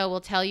of the show, we'll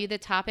tell you the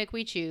topic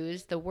we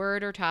choose, the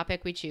word or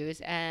topic we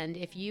choose, and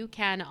if you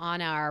can,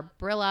 on our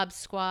Brillab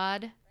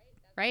Squad,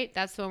 right?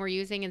 That's the one we're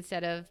using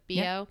instead of BO.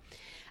 Yep.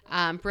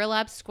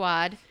 Brillab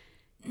Squad,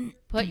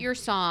 put your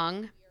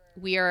song.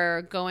 We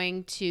are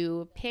going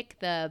to pick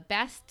the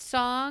best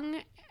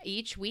song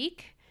each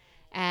week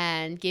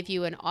and give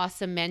you an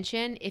awesome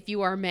mention. If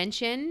you are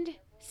mentioned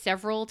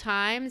several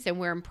times and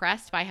we're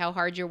impressed by how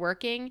hard you're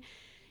working,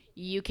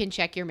 you can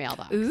check your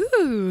mailbox.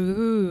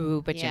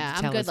 Ooh, but Yeah, you have to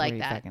I'm tell good us like where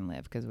that. you fucking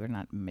live because we're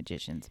not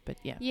magicians. But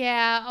yeah,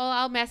 Yeah,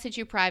 I'll message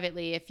you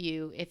privately if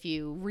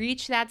you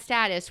reach that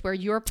status where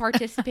you're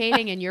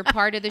participating and you're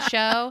part of the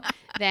show,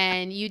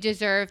 then you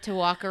deserve to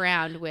walk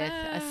around with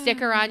a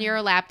sticker on your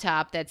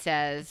laptop that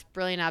says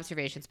Brilliant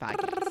Observations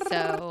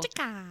Podcast.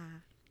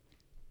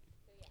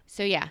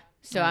 So yeah.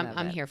 So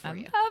I'm here for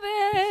you. Love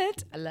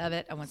it. I love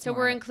it. I want So some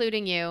we're more of it.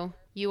 including you.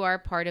 You are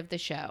part of the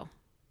show.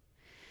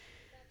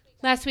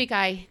 Last week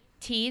I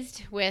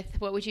teased with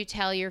what would you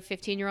tell your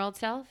 15-year-old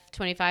self,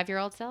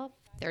 25-year-old self,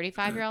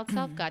 35-year-old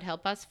self, God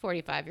help us,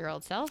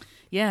 45-year-old self.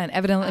 Yeah, and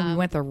evidently we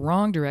went the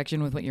wrong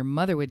direction with what your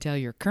mother would tell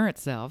your current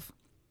self.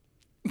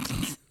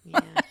 Yeah.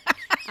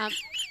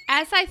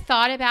 As I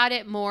thought about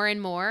it more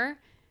and more,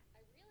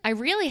 I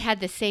really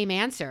had the same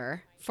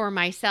answer for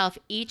myself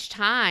each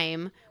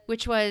time,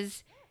 which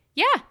was,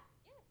 yeah,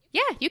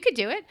 you could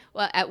do it.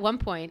 Well, at one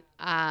point,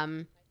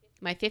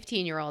 my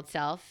 15-year-old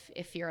self,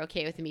 if you're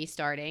okay with me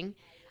starting,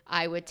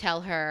 I would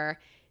tell her,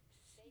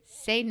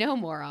 say no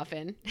more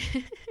often.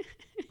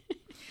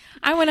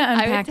 I want to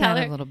unpack tell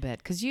that her- a little bit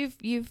because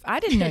I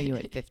didn't know you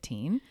at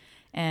 15,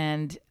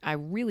 and I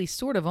really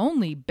sort of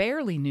only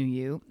barely knew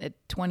you at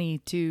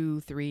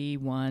 22, 3,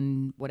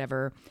 1,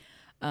 whatever,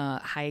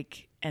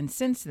 hike, and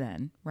since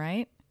then,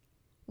 right?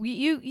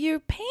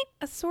 You paint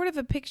a sort of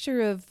a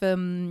picture of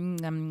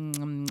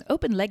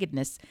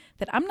open-leggedness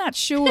that I'm not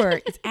sure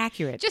is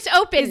accurate. Just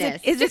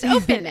openness. Is Just it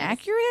openness.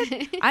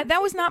 accurate?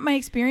 That was not my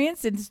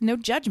experience. It's no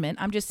judgment.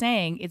 I'm just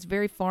saying it's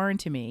very foreign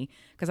to me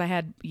because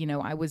I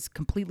was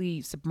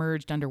completely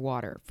submerged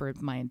underwater for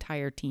my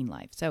entire teen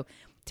life. So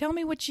tell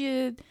me what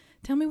you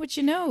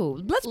know.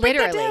 Let's break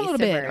that down a little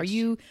bit.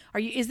 Literally Are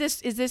you is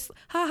this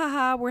ha ha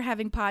ha, we're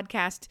having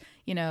podcast,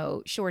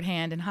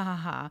 shorthand and ha ha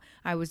ha,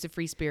 I was a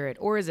free spirit,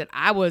 or is it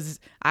I was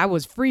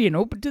free and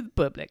open to the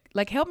public?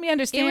 Like, help me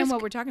understand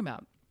what we're talking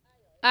about.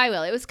 I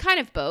will. It was kind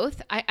of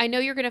both. I know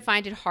you're going to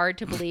find it hard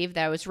to believe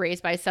that I was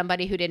raised by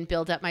somebody who didn't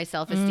build up my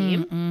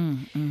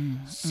self-esteem.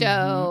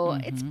 So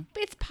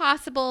it's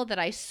possible that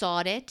I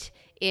sought it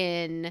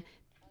in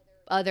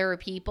other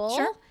people.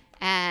 Sure.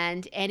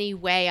 And any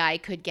way I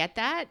could get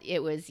that,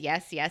 it was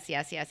yes, yes,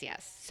 yes, yes,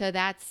 yes. So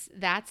that's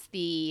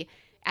the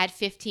at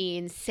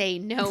 15 say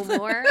no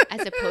more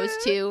as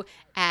opposed to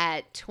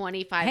at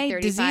 25, Hey,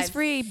 35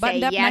 disease-free, say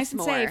buttoned up, yes nice and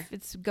more. safe.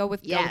 It's go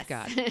with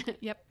God.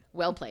 Yep.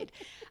 Well played.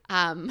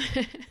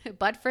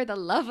 But for the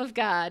love of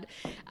God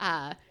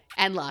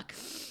and luck.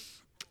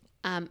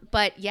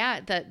 But yeah,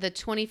 the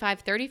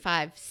 25,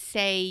 35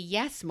 say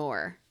yes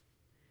more.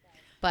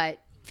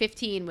 But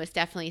 15 was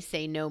definitely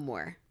say no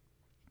more.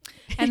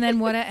 And then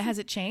what has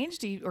it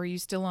changed? Or are you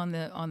still on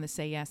the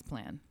say yes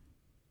plan?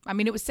 I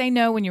mean, it was say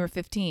no when you were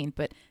 15,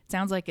 but it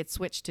sounds like it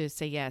switched to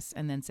say yes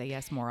and then say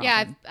yes more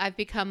Yeah, often. I've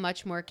become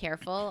much more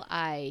careful.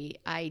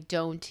 I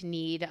don't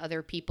need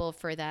other people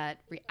for that.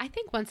 I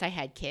think once I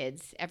had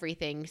kids,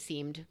 everything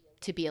seemed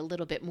to be a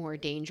little bit more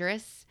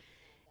dangerous,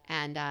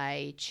 and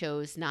I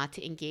chose not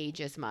to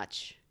engage as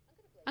much.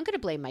 I'm going to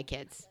blame my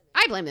kids.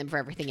 I blame them for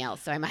everything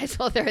else, so I might as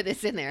well throw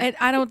this in there. And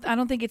I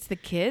don't think it's the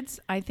kids.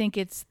 I think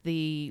it's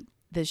the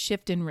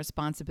shift in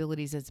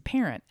responsibilities as a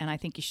parent, and I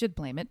think you should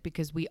blame it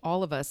because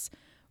all of us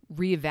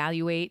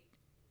reevaluate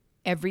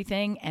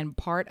everything, and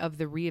part of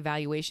the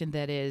reevaluation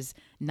that is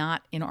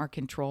not in our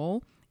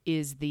control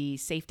is the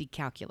safety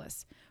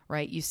calculus,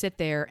 right? You sit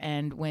there,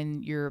 and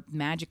when you're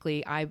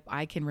magically,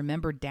 I can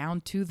remember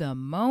down to the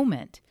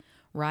moment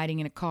riding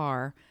in a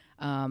car,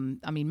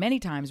 many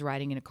times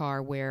riding in a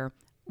car where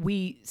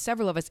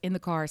several of us in the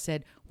car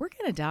said, we're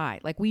going to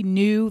die. Like we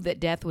knew that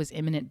death was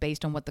imminent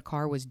based on what the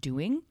car was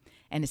doing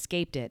and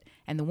escaped it.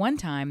 And the one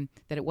time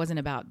that it wasn't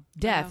about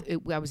death,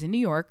 I was in New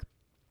York.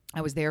 I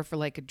was there for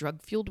like a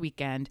drug-fueled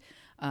weekend.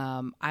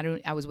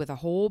 I was with a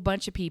whole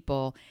bunch of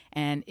people,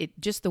 and it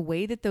just the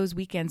way that those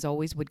weekends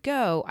always would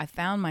go, I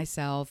found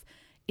myself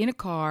in a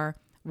car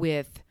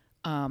with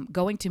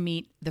going to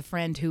meet the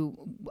friend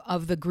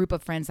of the group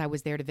of friends I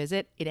was there to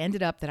visit. It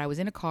ended up that I was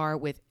in a car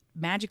with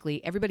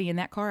magically everybody in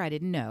that car I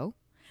didn't know,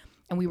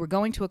 and we were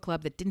going to a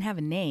club that didn't have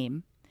a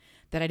name,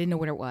 that I didn't know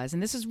what it was.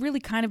 And this is really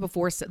kind of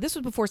before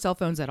cell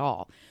phones at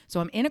all.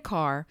 So I'm in a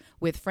car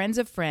with friends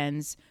of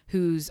friends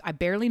whose I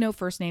barely know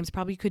first names,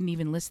 probably couldn't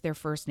even list their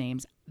first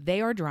names.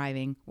 They are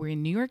driving. We're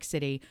in New York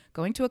City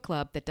going to a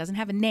club that doesn't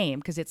have a name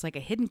because it's like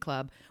a hidden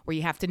club where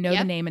you have to know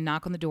the name and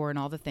knock on the door and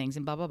all the things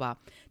and blah, blah, blah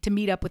to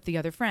meet up with the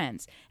other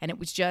friends. And it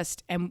was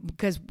just,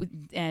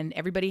 and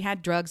everybody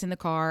had drugs in the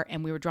car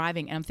and we were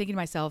driving. And I'm thinking to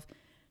myself,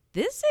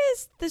 this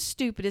is the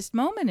stupidest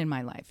moment in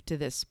my life to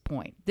this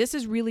point. This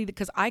is really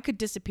because I could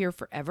disappear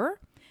forever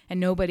and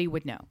nobody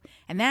would know.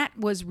 And that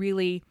was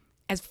really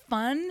as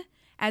fun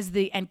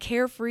and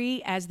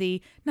carefree as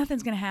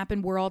nothing's going to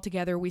happen. We're all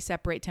together. We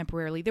separate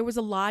temporarily. There was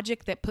a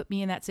logic that put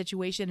me in that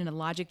situation and a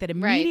logic that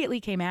immediately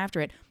came after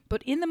it.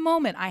 But in the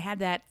moment, I had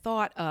that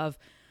thought of,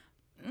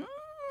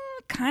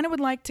 kind of would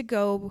like to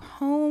go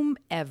home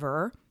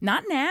ever.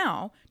 Not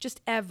now,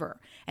 just ever.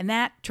 And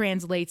that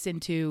translates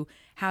into,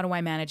 how do I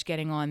manage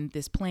getting on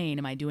this plane?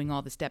 Am I doing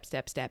all the step?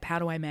 How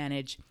do I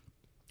manage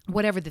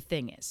whatever the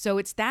thing is?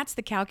 So that's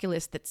the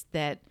calculus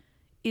that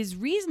is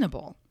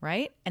reasonable,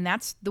 right? And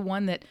that's the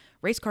one that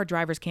race car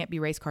drivers can't be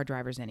race car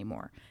drivers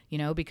anymore,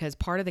 because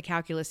part of the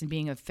calculus in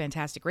being a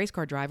fantastic race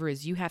car driver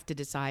is you have to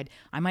decide,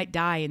 I might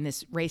die in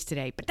this race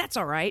today, but that's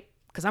all right,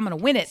 because I'm going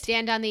to win it.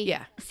 Stand on the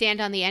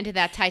end of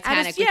that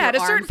Titanic with your at a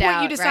certain arms point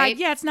out, you decide,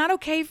 right? it's not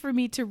okay for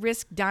me to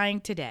risk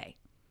dying today.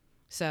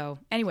 So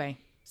anyway,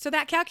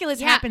 that calculus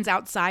happens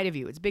outside of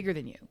you. It's bigger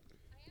than you.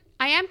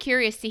 I am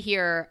curious to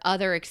hear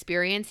other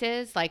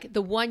experiences, like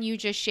the one you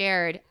just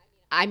shared.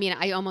 I mean,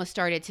 I almost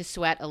started to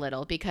sweat a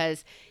little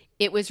because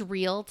it was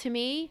real to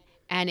me.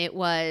 And it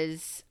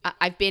was,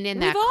 I've been in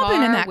that car. We've all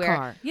been in that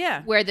car.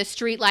 Yeah. Where the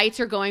street lights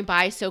are going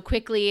by so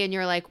quickly and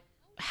you're like,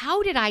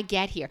 how did I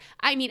get here?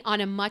 I mean,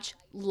 on a much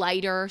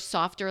lighter,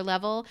 softer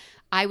level,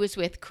 I was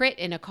with Crit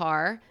in a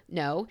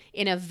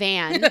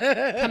van,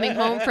 coming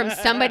home from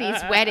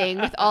somebody's wedding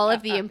with all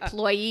of the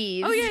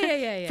employees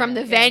from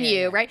the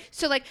venue, right?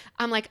 So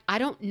I'm like, I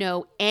don't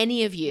know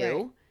any of you.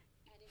 Right.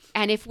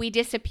 And if we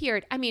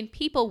disappeared, I mean,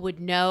 people would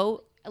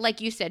know,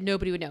 like you said,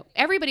 nobody would know.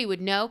 Everybody would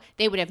know.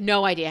 They would have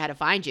no idea how to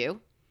find you.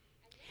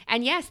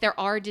 And yes, there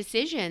are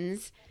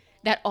decisions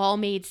that all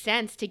made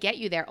sense to get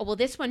you there. Oh, well,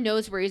 this one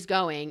knows where he's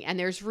going, and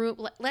there's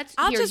room.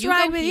 I'll just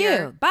ride with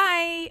you.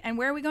 Bye. And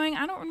where are we going?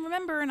 I don't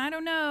remember, and I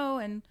don't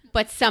know.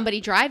 But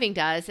somebody driving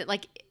does.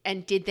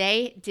 And did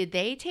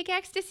they take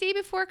ecstasy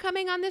before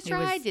coming on this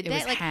ride? It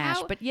was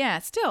hash, but yeah,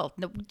 still.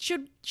 No,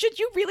 should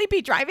you really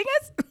be driving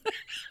us?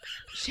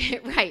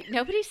 Right.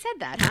 Nobody said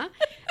that,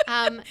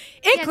 huh?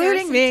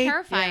 Including me.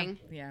 Terrifying.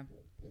 Yeah.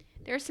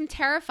 There are some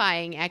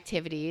terrifying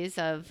activities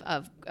of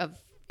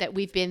that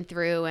we've been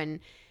through,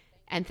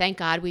 and thank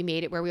God we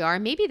made it where we are.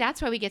 Maybe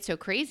that's why we get so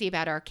crazy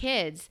about our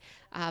kids.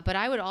 But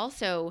I would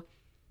also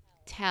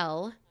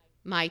tell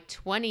my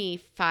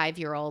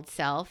 25-year-old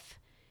self,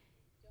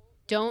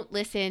 don't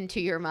listen to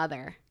your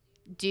mother.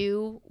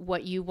 do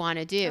what you want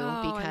to do,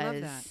 Oh, because I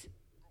love that.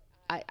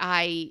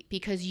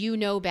 because you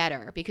know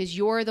better, because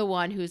you're the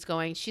one who's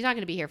going, she's not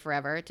going to be here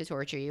forever to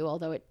torture you,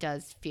 although it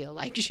does feel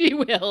like she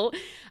will.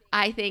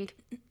 I think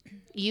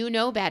you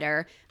know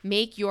better.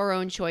 Make your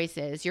own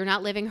choices. You're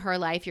not living her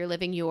life, you're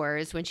living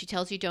yours. When she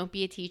tells you don't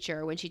be a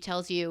teacher, when she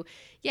tells you,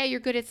 yeah, you're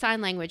good at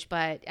sign language,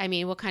 but I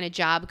mean, what kind of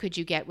job could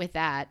you get with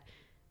that?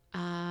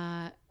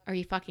 Are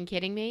you fucking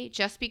kidding me?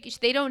 Just because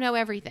they don't know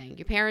everything.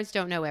 Your parents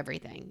don't know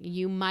everything.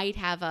 You might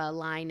have a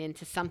line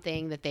into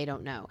something that they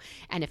don't know.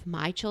 And if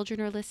my children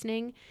are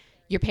listening,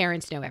 your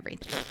parents know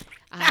everything.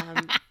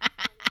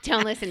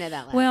 Don't listen to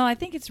that last. Well, I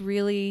think it's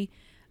really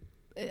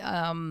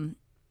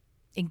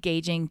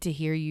engaging to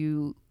hear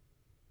you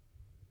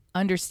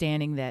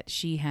understanding that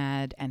she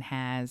had and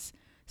has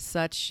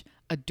such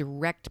a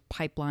direct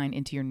pipeline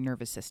into your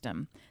nervous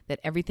system, that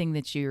everything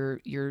that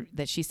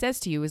that she says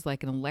to you is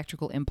like an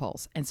electrical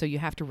impulse, and so you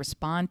have to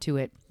respond to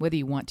it whether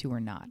you want to or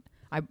not.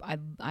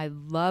 I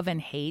love and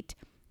hate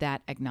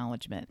that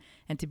acknowledgement,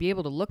 and to be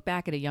able to look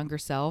back at a younger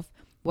self.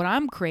 What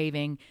I'm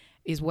craving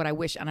is what I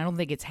wish, and I don't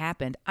think it's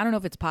happened. I don't know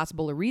if it's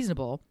possible or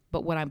reasonable,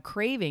 but what I'm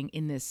craving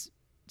in this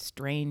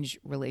strange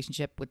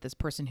relationship with this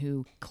person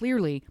who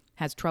clearly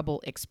has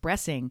trouble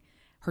expressing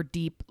her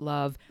deep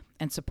love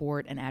and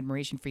support and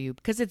admiration for you,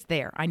 because it's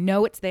there. I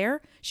know it's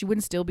there. She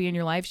wouldn't still be in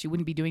your life. She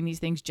wouldn't be doing these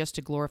things just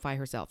to glorify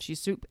herself.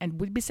 And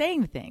would be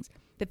saying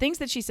the things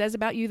that she says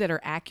about you that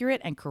are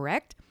accurate and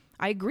correct.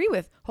 I agree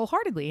with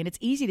wholeheartedly, and it's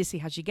easy to see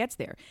how she gets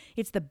there.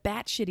 It's the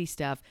batshitty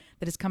stuff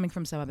that is coming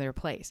from some other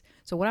place.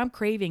 So what I'm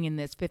craving in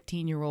this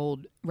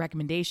 15-year-old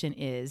recommendation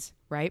is,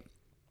 right,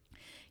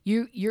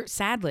 you're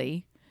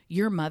sadly,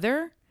 your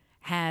mother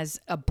has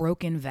a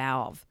broken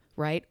valve,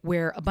 right,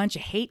 where a bunch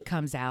of hate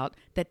comes out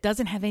that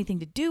doesn't have anything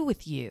to do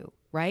with you,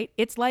 right?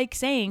 It's like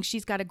saying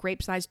she's got a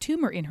grape-sized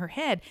tumor in her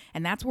head,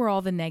 and that's where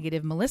all the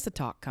negative Melissa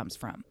talk comes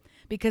from,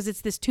 because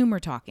it's this tumor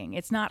talking.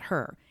 It's not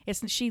her.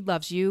 She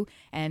loves you,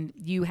 and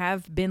you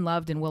have been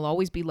loved and will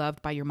always be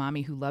loved by your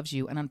mommy who loves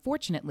you. And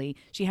unfortunately,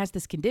 she has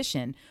this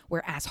condition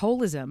where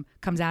assholism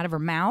comes out of her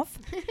mouth,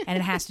 and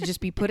it has to just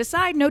be put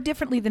aside, no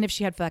differently than if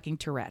she had fucking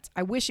Tourette's.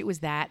 I wish it was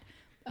that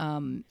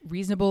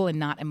reasonable and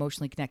not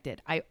emotionally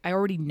connected. I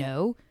already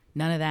know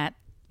none of that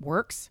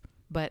works,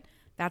 but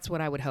that's what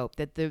I would hope,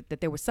 that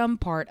there was some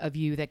part of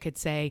you that could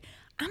say,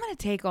 I'm going to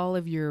take all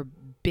of your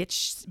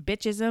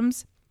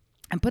bitchisms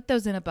and put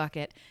those in a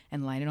bucket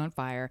and light it on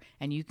fire,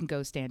 and you can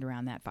go stand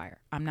around that fire.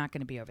 I'm not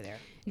going to be over there.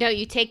 No,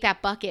 you take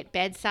that bucket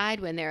bedside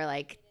when they're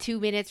like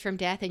 2 minutes from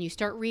death, and you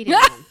start reading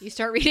them. You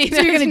start reading.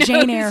 So you're going to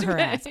Jane Eyre her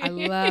ass. I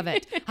love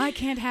it. I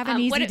can't have an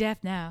easy death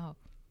now.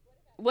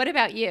 What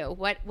about you?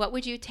 What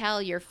would you tell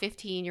your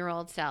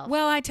 15-year-old self?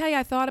 Well, I tell you,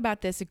 I thought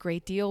about this a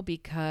great deal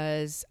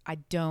because I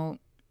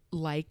don't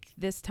like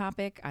this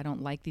topic. I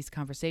don't like these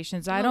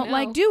conversations. I don't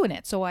like doing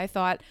it. So I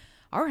thought,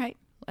 all right,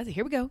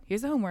 here we go.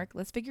 Here's the homework.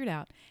 Let's figure it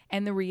out.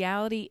 And the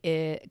reality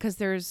is,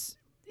 because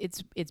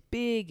it's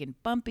big and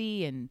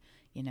bumpy and,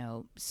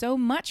 so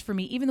much for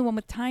me. Even the one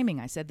with timing,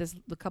 I said this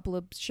a couple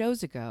of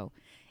shows ago.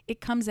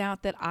 It comes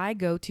out that I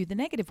go to the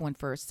negative one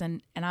first,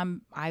 and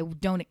I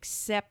don't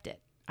accept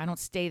it. I don't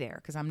stay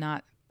there because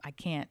I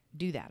can't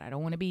do that. I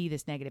don't want to be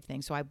this negative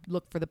thing. So I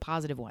look for the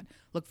positive one,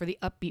 look for the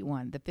upbeat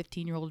one, the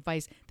 15-year-old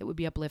advice that would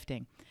be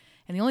uplifting.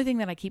 And the only thing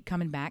that I keep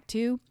coming back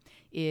to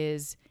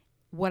is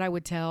what I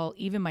would tell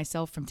even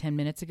myself from 10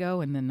 minutes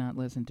ago and then not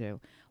listen to.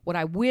 What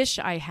I wish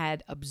I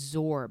had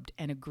absorbed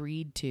and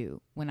agreed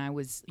to when I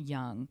was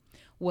young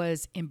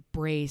was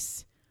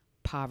embrace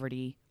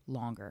poverty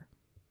longer.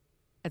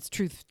 That's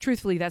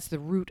truthfully, that's the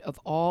root of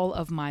all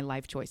of my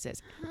life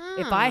choices.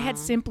 If I had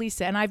simply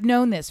said, and I've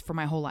known this for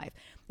my whole life,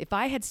 if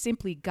I had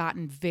simply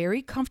gotten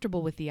very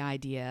comfortable with the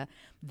idea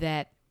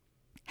that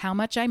how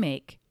much I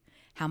make,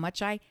 how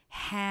much I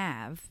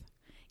have,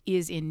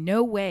 is in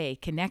no way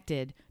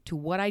connected to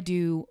what I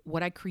do,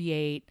 what I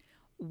create,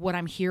 what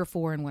I'm here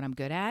for, and what I'm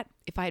good at,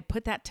 if I had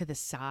put that to the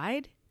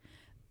side,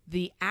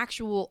 the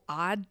actual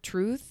odd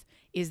truth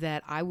is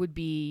that I would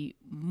be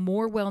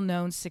more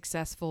well-known,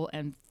 successful,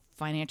 and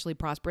financially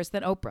prosperous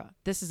than Oprah.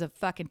 This is a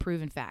fucking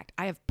proven fact.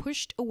 I have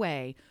pushed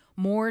away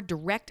more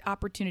direct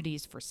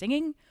opportunities for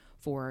singing,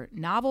 for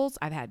novels.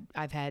 I've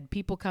had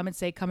people come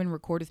and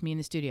record with me in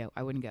the studio.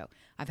 I wouldn't go.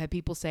 I've had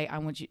people say, I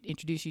want to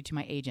introduce you to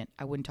my agent.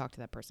 I wouldn't talk to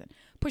that person.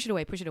 Push it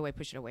away,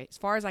 as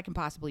far as I can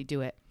possibly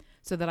do it,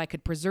 so that I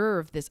could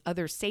preserve this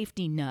other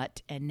safety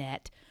nut and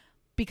net,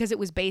 because it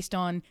was based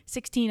on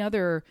 16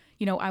 other,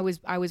 I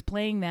was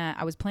playing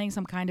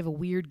some kind of a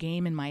weird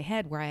game in my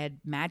head where I had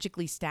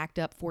magically stacked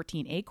up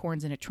 14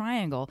 acorns in a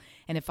triangle,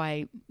 and if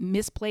I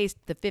misplaced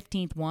the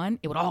 15th one,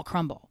 it would all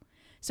crumble.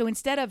 So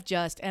instead of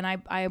just, and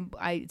I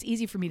it's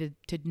easy for me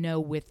to know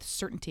with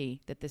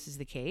certainty that this is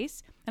the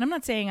case. And I'm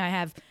not saying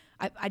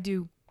I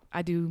do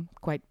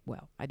quite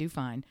well. I do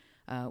fine.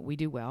 We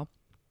do well.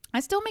 I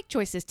still make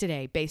choices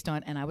today based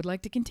on, and I would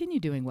like to continue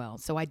doing well.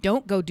 So I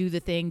don't go do the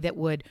thing that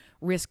would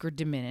risk or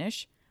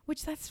diminish,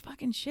 which that's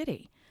fucking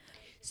shitty.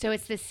 So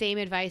it's the same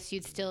advice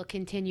you'd still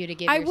continue to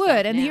give I yourself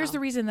would, and now. here's the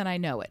reason that I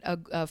know it.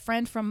 A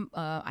friend from,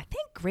 I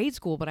think grade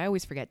school, but I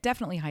always forget,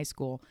 definitely high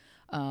school,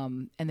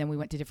 and then we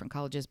went to different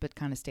colleges, but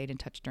kind of stayed in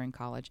touch during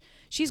college.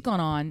 She's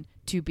gone on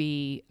to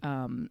be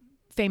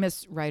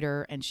famous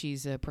writer, and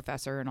she's a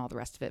professor and all the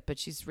rest of it, but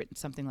she's written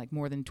something like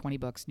more than 20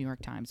 books, New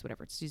York Times,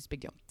 whatever. She's a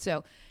big deal.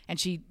 So, and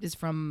she is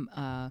from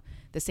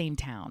the same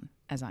town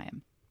as I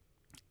am.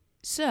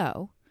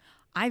 So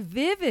I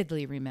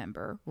vividly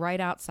remember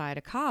right outside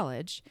of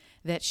college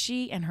that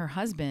she and her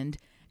husband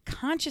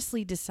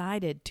consciously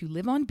decided to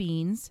live on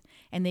beans,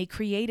 and they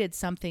created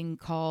something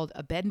called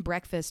a bed and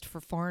breakfast for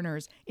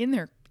foreigners in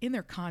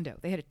their condo.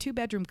 They had a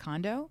 2-bedroom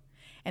condo,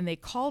 and they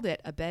called it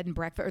a bed and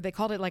breakfast, or they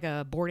called it like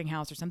a boarding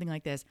house or something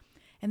like this.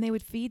 And they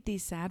would feed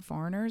these sad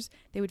foreigners.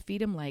 They would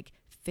feed them like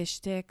fish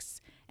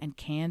sticks and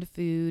canned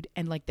food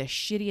and like the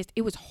shittiest.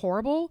 It was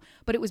horrible,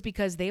 but it was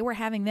because they were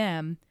having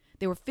them.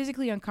 They were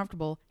physically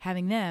uncomfortable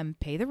having them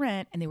pay the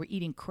rent, and they were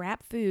eating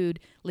crap food,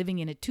 living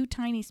in a too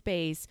tiny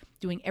space,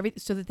 doing everything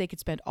so that they could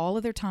spend all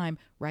of their time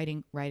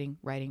writing.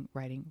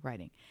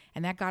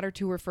 And that got her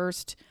to her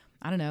first,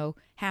 I don't know,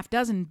 half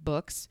dozen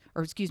books,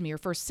 or excuse me, her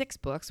first 6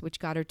 books,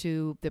 which got her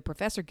to the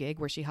professor gig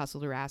where she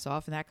hustled her ass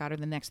off, and that got her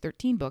the next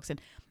 13 books.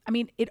 And I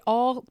mean, it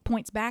all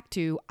points back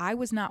to I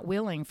was not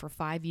willing for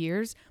 5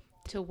 years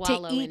to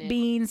wallow to eat in it.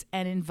 beans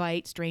and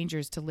invite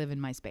strangers to live in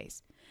my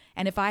space.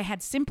 And if I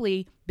had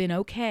simply been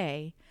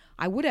okay,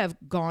 I would have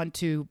gone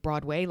to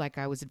Broadway like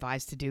I was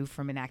advised to do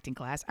from an acting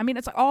class. I mean,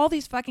 it's like all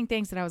these fucking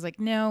things that I was like,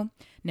 no,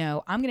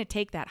 I'm going to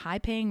take that high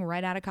paying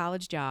right out of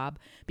college job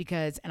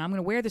and I'm going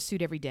to wear the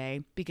suit every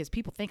day because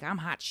people think I'm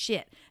hot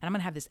shit and I'm going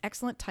to have this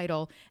excellent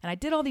title. And I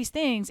did all these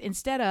things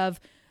instead of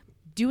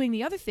doing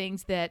the other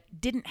things that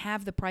didn't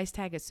have the price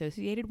tag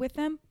associated with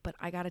them. But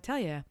I got to tell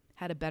you,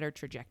 had a better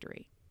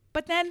trajectory.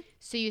 But then.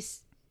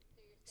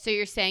 So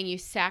you're saying you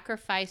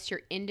sacrificed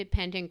your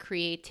independent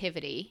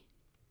creativity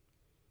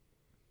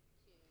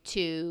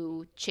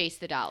to chase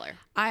the dollar.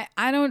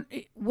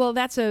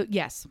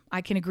 Yes,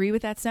 I can agree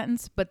with that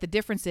sentence. But the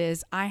difference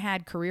is I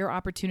had career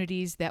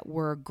opportunities that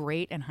were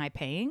great and high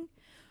paying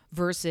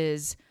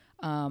versus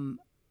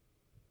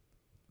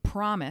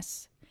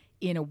promise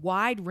in a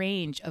wide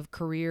range of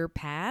career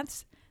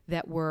paths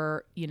that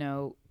were,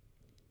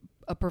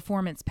 a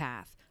performance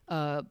path,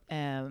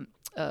 a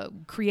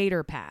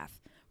creator path.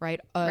 Right?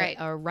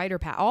 A writer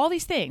path, all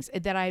these things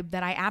that I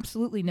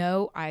absolutely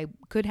know I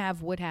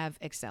would have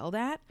excelled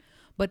at,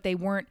 but they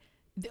weren't.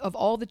 Of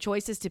all the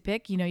choices to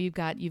pick, you've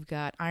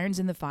got irons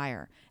in the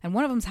fire, and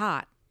one of them's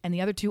hot, and the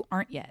other 2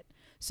 aren't yet.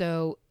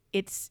 So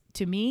it's,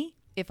 to me,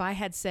 if I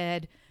had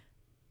said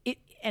it,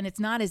 and it's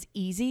not as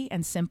easy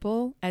and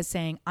simple as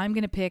saying I'm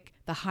going to pick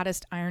the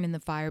hottest iron in the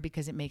fire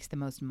because it makes the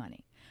most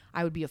money.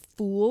 I would be a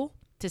fool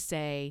to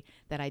say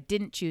that I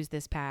didn't choose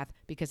this path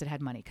because it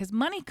had money, because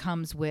money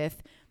comes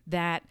with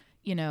that.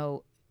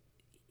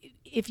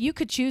 If you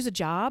could choose a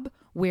job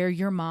where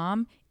your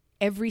mom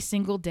every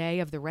single day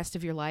of the rest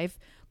of your life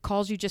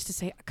calls you just to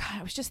say, God,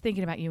 I was just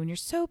thinking about you and you're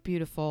so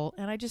beautiful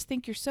and I just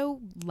think you're so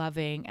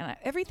loving and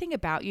everything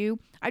about you,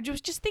 I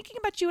was just thinking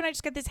about you and I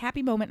just got this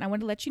happy moment and I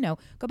wanted to let you know,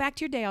 go back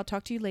to your day, I'll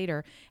talk to you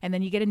later. And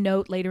then you get a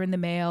note later in the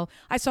mail,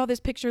 I saw this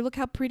picture, look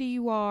how pretty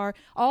you are,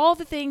 all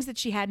the things that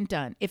she hadn't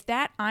done. If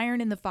that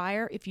iron in the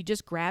fire, if you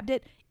just grabbed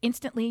it,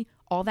 instantly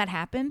all that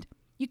happened,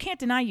 you can't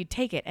deny you'd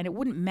take it, and it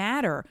wouldn't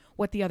matter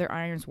what the other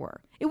irons were.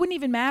 It wouldn't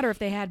even matter if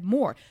they had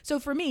more. So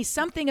for me,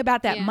 something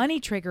about that money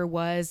trigger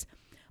was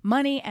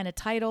money and a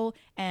title,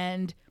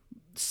 and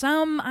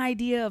some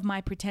idea of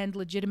my pretend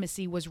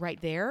legitimacy was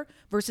right there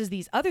versus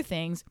these other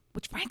things,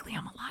 which frankly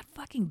I'm a lot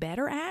fucking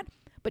better at,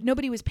 but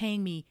nobody was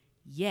paying me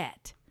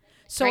yet.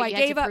 So I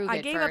gave up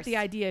the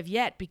idea of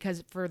yet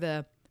because for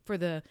the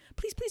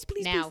please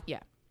now. Yeah.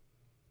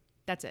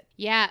 That's it.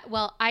 Yeah,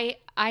 well, I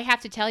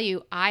have to tell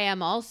you, I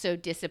am also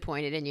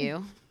disappointed in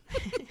you.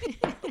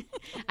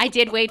 I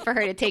did wait for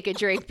her to take a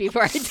drink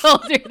before I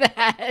told her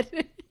that.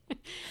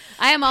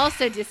 I am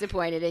also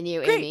disappointed in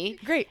you, Amy.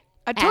 Great.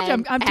 I told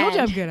you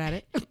I'm good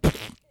at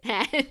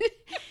it.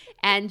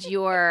 And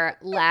your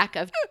lack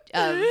of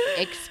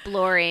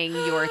exploring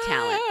your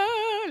talent.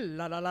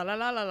 La, la, la, la,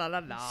 la, la, la,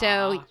 la.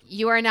 So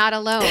you are not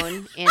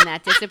alone in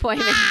that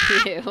disappointment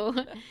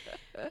too.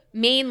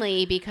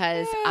 Mainly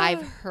because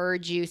I've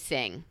heard you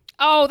sing.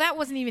 Oh, that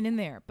wasn't even in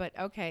there, but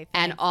okay. Thanks.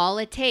 And all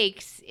it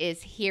takes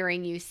is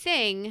hearing you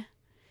sing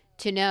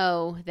to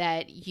know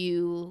that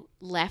you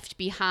left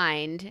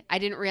behind. I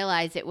didn't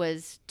realize it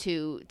was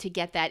to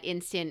get that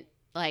instant,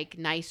 like,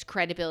 nice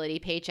credibility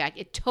paycheck.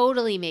 It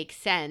totally makes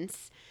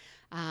sense.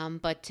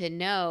 But to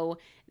know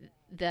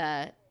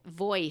the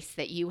voice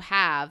that you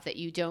have that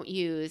you don't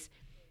use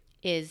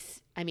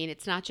is, I mean,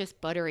 it's not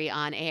just buttery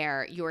on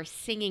air. Your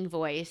singing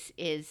voice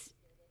is,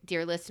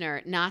 dear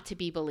listener, not to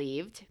be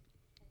believed.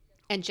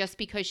 And just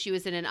because she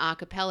was in an a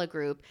cappella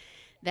group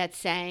that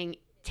sang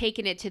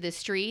Taking It to the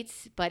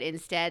Streets, but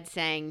instead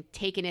sang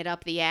Taking It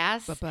Up the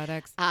Ass. But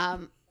buttocks.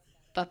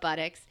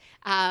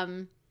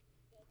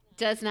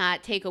 Does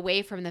not take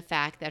away from the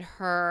fact that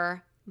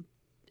her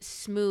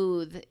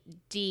smooth,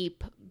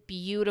 deep,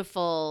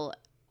 beautiful,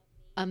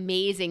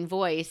 amazing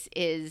voice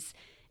is,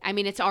 I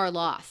mean, it's our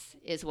loss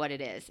is what it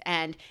is.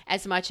 And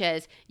as much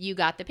as you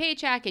got the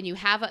paycheck and you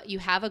have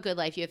a good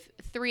life, you have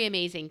 3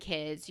 amazing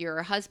kids,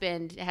 your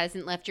husband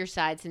hasn't left your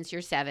side since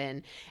you're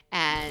 7,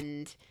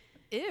 and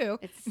Ew.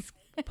 it's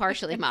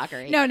partially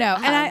mockery. No. And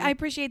I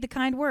appreciate the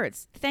kind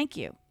words. Thank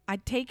you. I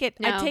take it.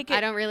 No, I take it.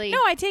 I don't really.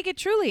 No, I take it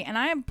truly. And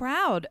I am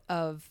proud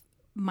of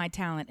my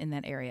talent in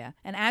that area.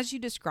 And as you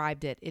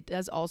described it, it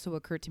does also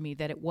occur to me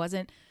that it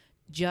wasn't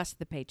just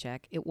the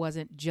paycheck. It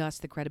wasn't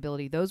just the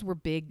credibility. Those were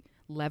big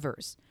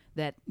levers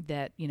that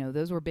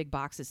those were big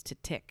boxes to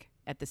tick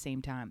at the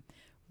same time.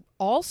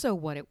 Also,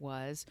 what it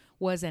was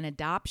an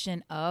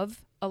adoption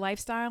of a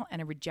lifestyle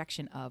and a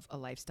rejection of a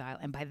lifestyle.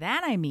 And by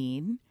that, I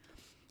mean,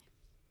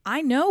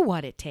 I know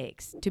what it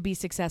takes to be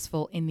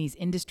successful in these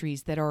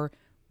industries that are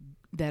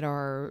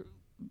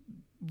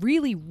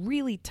really,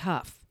 really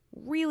tough,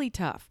 really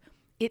tough.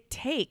 It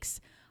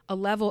takes a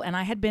level, and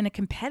I had been a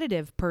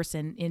competitive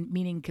person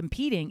meaning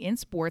competing in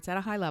sports at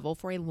a high level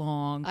for a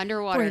long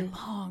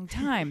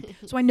time.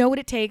 So I know what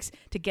it takes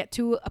to get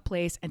to a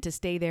place and to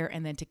stay there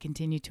and then to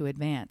continue to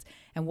advance.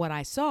 And what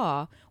I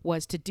saw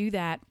was to do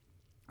that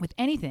with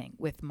anything,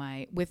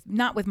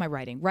 not with my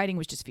writing. Writing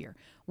was just fear.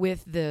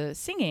 With the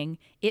singing,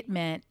 it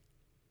meant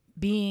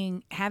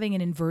having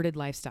an inverted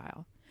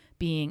lifestyle,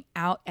 being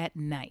out at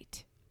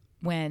night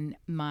when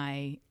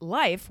my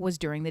life was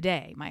during the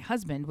day. My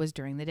husband was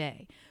during the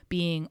day.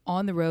 Being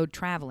on the road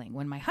traveling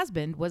when my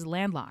husband was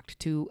landlocked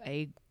to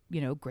a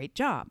great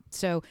job.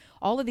 So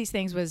all of these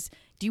things was,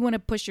 do you want to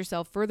push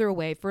yourself further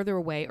away,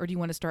 or do you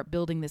want to start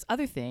building this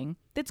other thing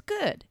that's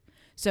good?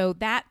 So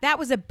that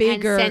was a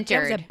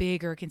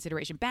bigger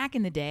consideration back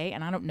in the day,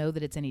 and I don't know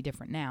that it's any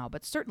different now,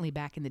 but certainly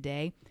back in the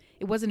day,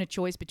 it wasn't a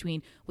choice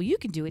between, well, you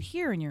can do it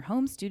here in your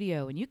home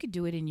studio and you could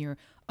do it in your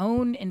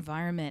own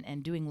environment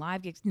and doing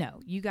live gigs. No,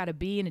 you got to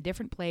be in a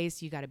different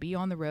place. You got to be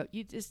on the road.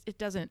 It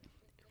doesn't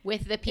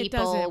with the people. It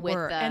doesn't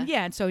work.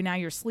 And so now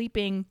you're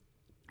sleeping.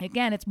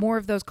 Again, it's more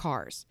of those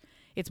cars.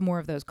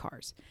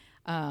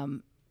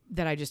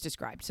 That I just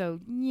described. So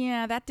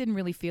yeah, that didn't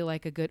really feel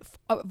like a good.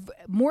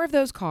 More of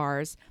those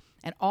cars.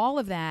 And all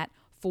of that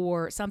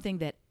for something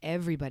that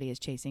everybody is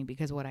chasing,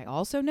 because what I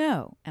also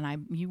know,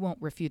 and you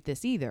won't refute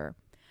this either,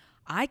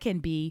 I can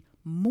be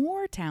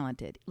more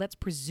talented. Let's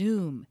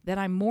presume that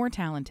I'm more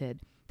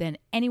talented than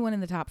anyone in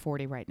the top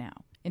 40 right now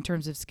in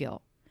terms of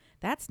skill.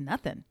 That's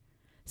nothing.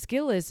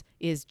 Skill is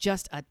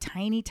just a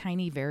tiny,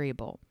 tiny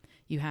variable.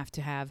 You have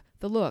to have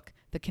the look,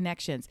 the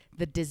connections,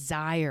 the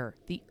desire,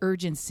 the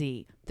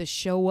urgency, the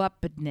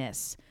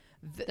show-upness,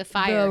 the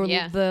fire,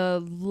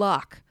 the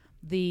luck,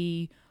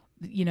 the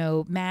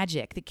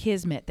magic, the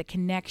kismet, the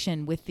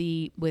connection with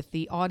the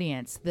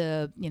audience,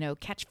 the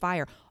catch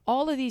fire,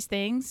 all of these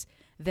things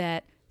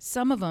that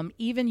some of them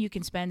even you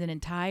can spend an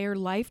entire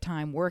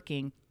lifetime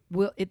working.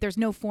 There's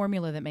no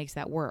formula that makes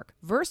that work.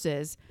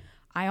 Versus,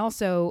 I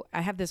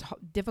have this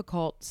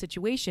difficult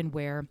situation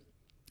where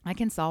I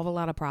can solve a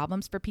lot of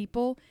problems for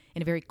people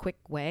in a very quick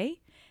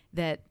way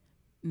that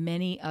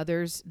many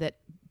others that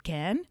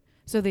can.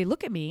 So they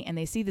look at me and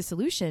they see the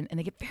solution and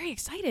they get very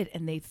excited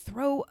and they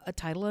throw a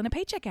title and a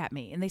paycheck at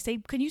me and they say,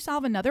 "Can you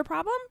solve another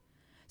problem?"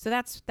 So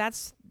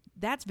that's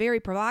very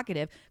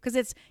provocative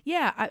because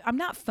I'm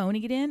not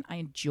phoning it in. I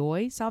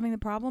enjoy solving the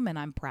problem and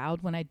I'm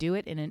proud when I do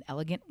it in an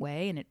elegant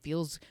way and it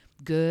feels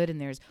good and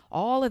there's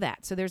all of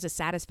that. So there's a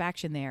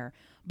satisfaction there,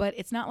 but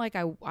it's not like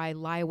I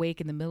lie awake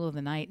in the middle of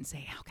the night and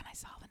say, "How can I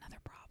solve another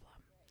problem?"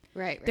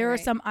 Right. There are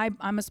some.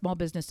 I'm a small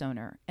business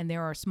owner, and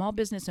there are small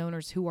business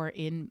owners who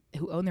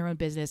own their own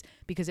business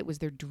because it was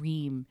their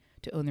dream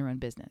to own their own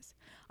business.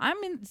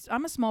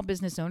 I'm a small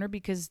business owner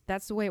because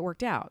that's the way it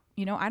worked out.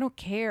 I don't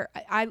care.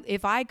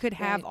 If I could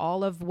have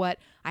all of what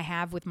I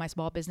have with my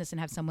small business and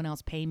have someone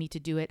else pay me to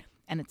do it,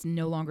 and it's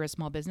no longer a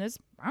small business,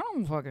 I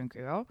don't fucking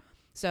care.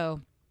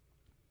 So,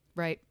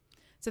 right.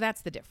 So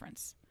that's the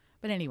difference.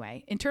 But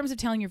anyway, in terms of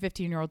telling your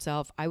 15-year-old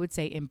self, I would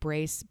say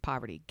embrace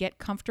poverty. Get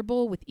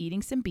comfortable with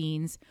eating some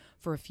beans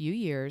for a few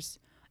years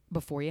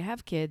before you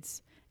have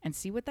kids and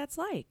see what that's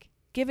like.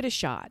 Give it a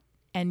shot.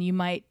 And you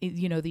might,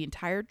 the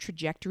entire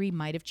trajectory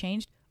might have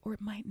changed or it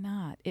might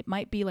not. It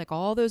might be like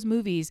all those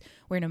movies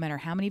where no matter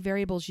how many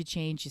variables you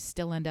change, you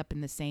still end up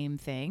in the same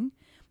thing.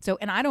 So,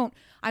 and I don't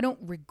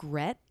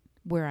regret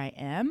where I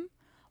am.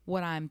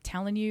 What I'm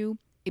telling you,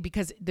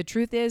 because the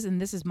truth is, and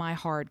this is my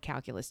hard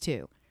calculus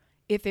too,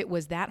 if it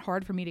was that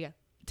hard for me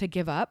to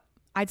give up,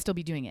 I'd still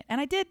be doing it. And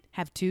I did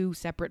have 2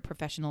 separate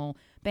professional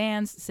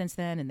bands since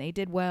then, and they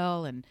did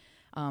well, and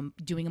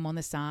doing them on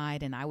the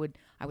side. And I would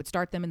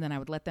start them, and then I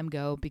would let them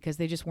go because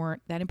they just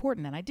weren't that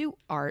important. And I do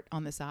art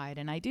on the side,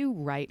 and I do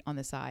write on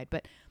the side.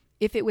 But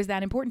if it was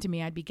that important to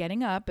me, I'd be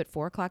getting up at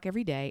 4:00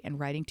 every day and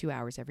writing 2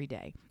 hours every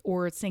day,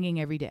 or singing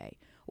every day,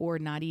 or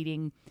not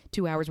eating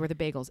 2 hours worth of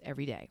bagels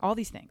every day. All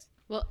these things.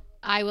 Well,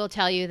 I will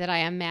tell you that I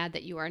am mad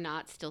that you are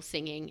not still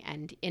singing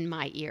and in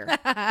my ear.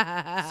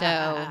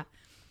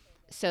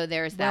 So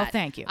there's that. Well,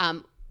 thank you.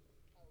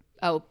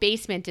 Oh,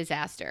 basement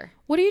disaster.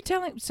 What are you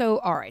telling? So,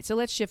 all right. So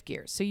let's shift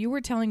gears. So you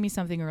were telling me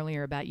something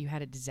earlier about you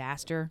had a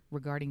disaster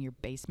regarding your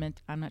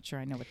basement. I'm not sure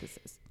I know what this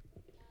is.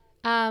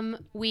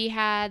 We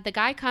had the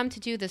guy come to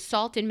do the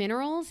salt and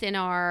minerals in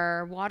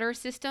our water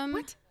system.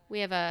 What?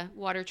 We have a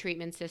water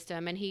treatment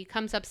system, and he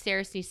comes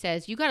upstairs and he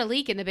says, "You got a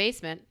leak in the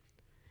basement."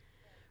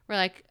 We're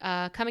like,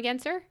 "Come again,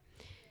 sir?"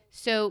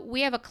 So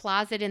we have a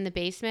closet in the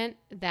basement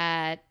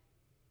that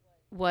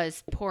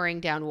was pouring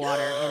down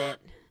water in it.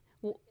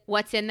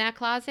 What's in that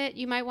closet,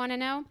 you might want to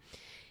know?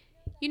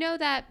 You know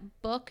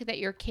that book that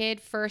your kid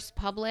first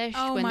published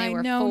when they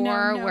were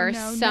 4, where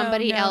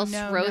somebody else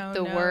wrote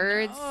the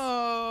words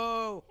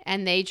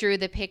and they drew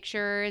the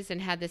pictures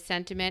and had the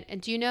sentiment?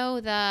 And do you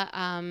know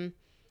the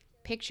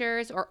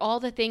pictures or all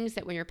the things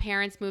that when your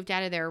parents moved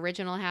out of their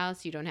original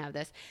house, you don't have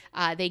this,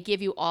 they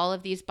give you all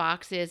of these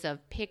boxes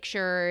of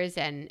pictures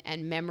and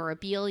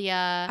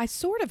memorabilia? I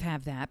sort of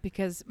have that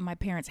because my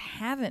parents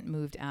haven't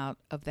moved out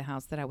of the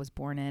house that I was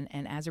born in.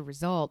 And as a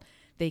result,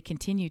 they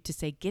continue to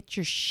say, "Get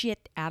your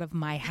shit out of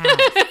my house."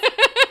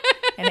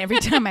 And every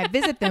time I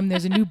visit them,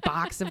 there's a new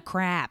box of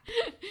crap.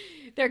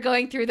 They're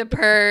going through the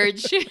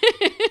purge.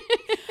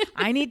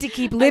 I need to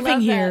keep living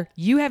here. That.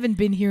 You haven't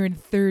been here in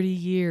 30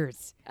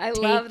 years. I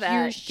love that.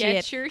 Your shit.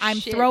 Get your I'm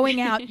shit.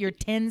 throwing out your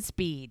 10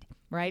 speed,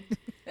 right?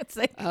 It's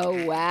like,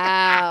 oh,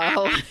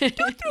 wow. don't throw it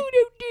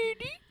out,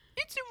 Daddy.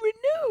 It's a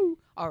Renault.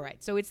 All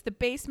right. So it's the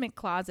basement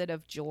closet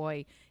of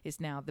joy is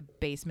now the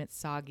basement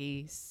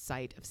soggy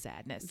site of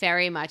sadness.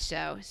 Very much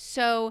so.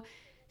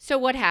 So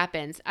what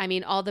happens? I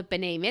mean, all the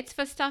B'nai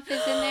Mitzvah stuff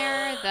is in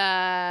there.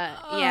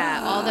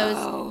 All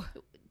those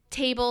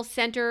table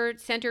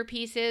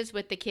centerpieces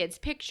with the kids'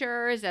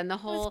 pictures and the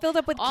whole. It's filled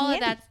up with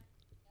candy.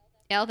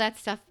 All that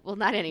stuff. Well,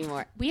 not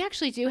anymore. We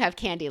actually do have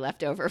candy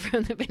left over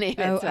from the B'nai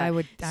Mitzvah.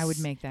 I would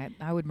make that.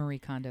 I would Marie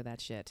Kondo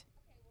that shit.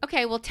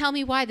 Okay, well, tell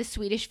me why the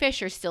Swedish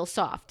fish are still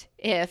soft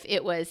if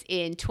it was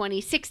in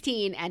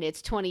 2016 and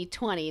it's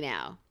 2020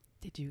 now.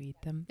 Did you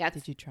eat them?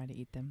 Did you try to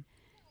eat them?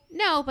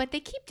 No, but they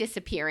keep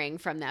disappearing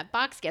from that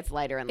box. Gets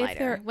lighter and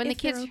lighter. When the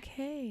kids are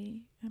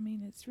okay. I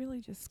mean, it's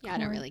really just I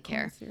don't really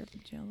care. Syrup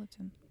and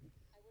gelatin.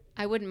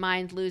 I wouldn't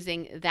mind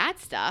losing that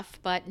stuff,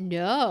 but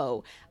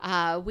no,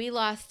 we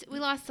lost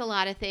a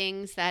lot of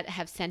things that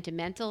have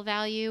sentimental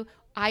value.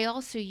 I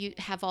also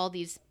have all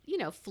these,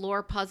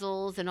 floor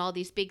puzzles and all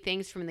these big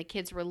things from when the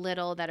kids were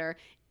little that are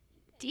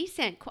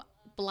decent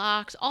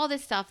blocks, all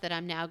this stuff that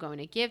I'm now going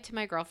to give to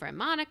my girlfriend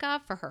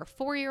Monica for her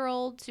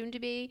 4-year-old soon to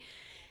be.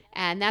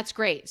 And that's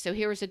great. So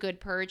here was a good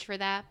purge for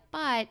that,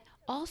 but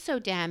also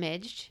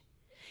damaged.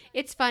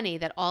 It's funny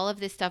that all of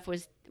this stuff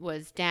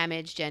was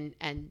damaged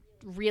and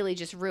really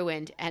just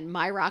ruined. And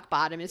my rock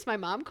bottom is my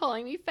mom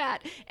calling me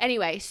fat.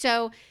 Anyway,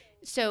 so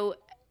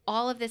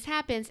all of this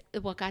happens.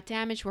 What got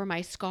damaged were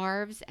my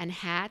scarves and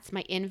hats,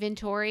 my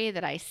inventory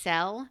that I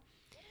sell.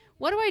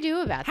 What do I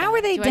do about that? How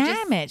are they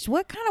damaged?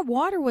 What kind of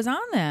water was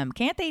on them?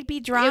 Can't they be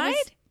dried?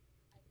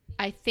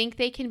 I think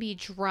they can be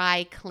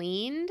dry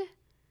cleaned.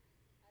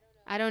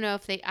 I don't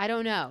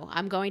know.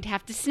 I'm going to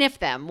have to sniff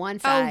them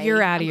once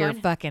you're out of your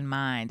fucking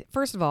mind.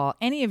 First of all,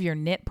 any of your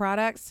knit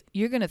products,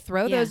 you're going to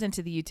throw those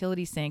into the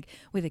utility sink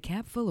with a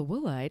cap full of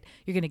Woolite.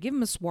 You're going to give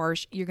them a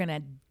swash. You're going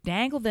to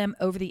dangle them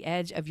over the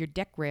edge of your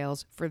deck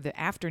rails for the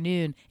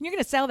afternoon. And you're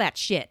going to sell that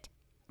shit.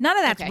 None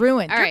of that's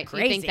ruined. All You're right,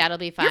 crazy. you think that'll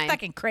be fine? You're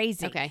fucking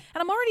crazy. Okay.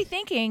 And I'm already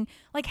thinking,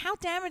 how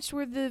damaged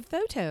were the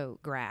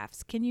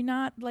photographs? Can you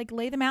not,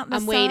 lay them out in the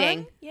sun? I'm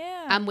waiting.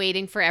 Yeah. I'm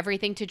waiting for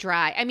everything to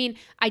dry. I mean,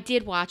 I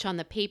did watch on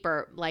the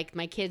paper,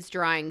 my kids'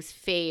 drawings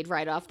fade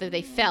right off.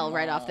 They fell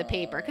right off the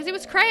paper. Because it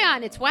was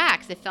crayon. It's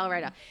wax. It fell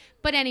right off.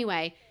 But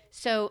anyway,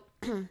 so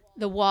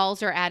the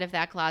walls are out of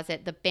that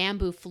closet. The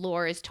bamboo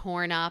floor is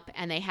torn up.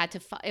 And they had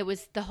to, it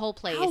was the whole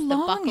place. How the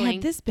long buckling.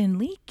 had this been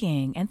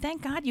leaking? And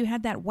thank God you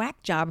had that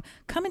whack job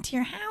come into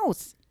your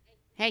house.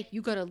 Hey,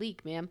 you got a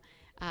leak, ma'am.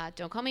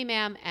 Don't call me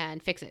ma'am,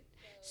 and fix it.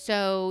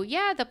 So,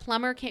 yeah, the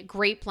plumber,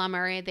 great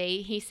plumber.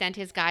 He sent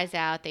his guys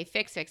out. They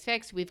fix.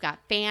 We've got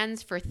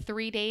fans for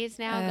 3 days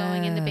now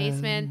going in the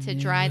basement to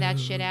dry that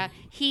shit out.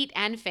 Heat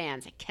and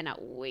fans. I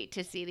cannot wait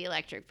to see the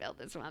electric bill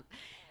this month.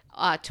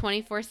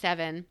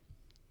 24/7.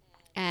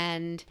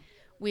 And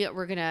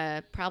we're going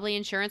to probably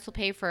insurance will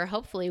pay for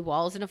hopefully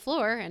walls and a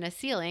floor and a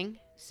ceiling.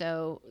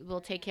 So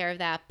we'll take care of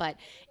that. But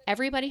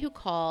everybody who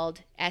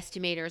called,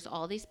 estimators,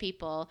 all these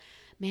people,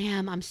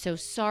 ma'am, I'm so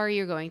sorry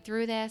you're going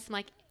through this. I'm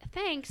like,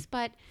 thanks,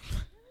 but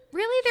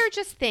really they're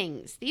just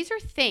things. These are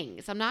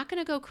things. I'm not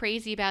going to go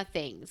crazy about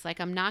things.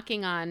 I'm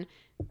knocking on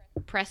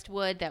pressed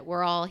wood that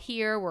we're all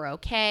here. We're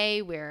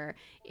okay. We're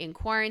in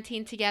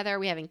quarantine together.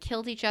 We haven't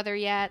killed each other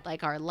yet.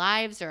 Our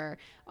lives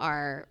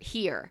are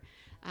here.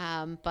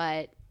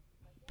 But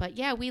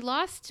yeah, we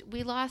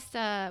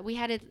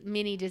had a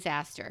mini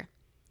disaster.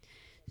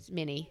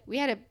 We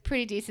had a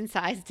pretty decent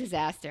sized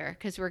disaster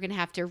because we're going to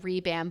have to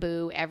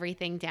re-bamboo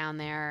everything down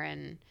there.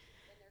 And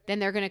then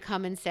they're going to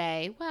come and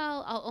say,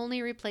 well, I'll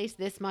only replace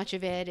this much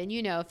of it. And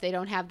if they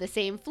don't have the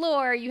same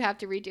floor, you have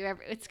to redo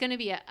it's going to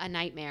be a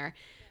nightmare.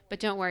 But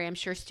don't worry, I'm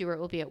sure Stuart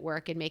will be at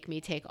work and make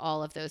me take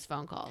all of those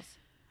phone calls.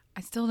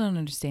 I still don't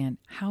understand.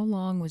 How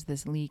long was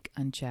this leak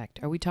unchecked?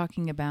 Are we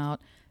talking about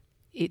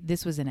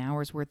this was an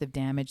hour's worth of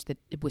damage that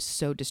it was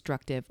so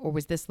destructive, or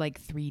was this like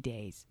 3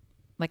 days?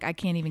 Like, I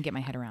can't even get my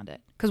head around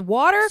it. Because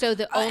water, So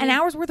an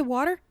hour's worth of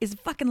water is a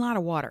fucking lot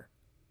of water.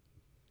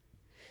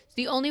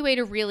 The only way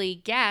to really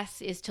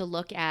guess is to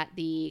look at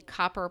the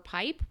copper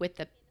pipe with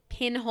the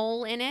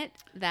pinhole in it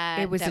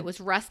that was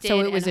rusted.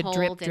 So it was and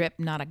a drip,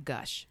 not a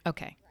gush.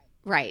 Okay.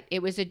 Right.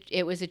 It was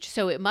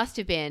so it must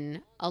have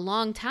been a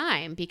long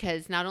time,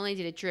 because not only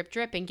did it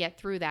drip and get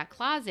through that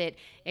closet,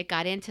 it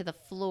got into the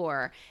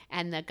floor,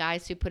 and the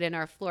guys who put in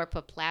our floor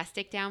put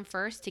plastic down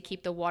first to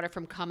keep the water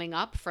from coming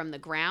up from the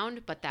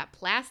ground, but that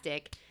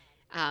plastic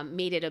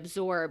made it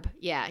absorb.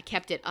 Yeah, it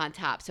kept it on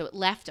top. So it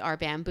left our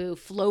bamboo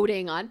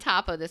floating on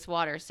top of this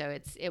water. So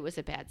it was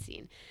a bad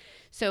scene.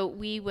 So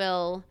we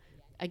will,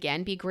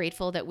 again, be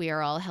grateful that we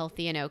are all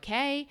healthy and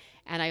okay.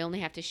 And I only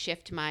have to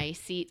shift my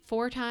seat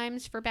 4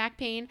 times for back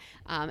pain.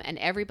 And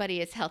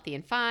everybody is healthy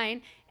and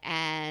fine.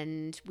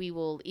 And we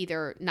will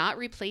either not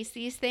replace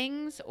these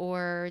things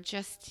or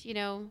just,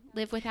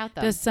 live without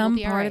them. Does some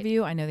part of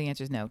you, I know the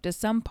answer is no, does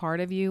some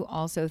part of you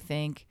also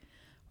think,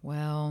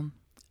 well,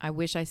 I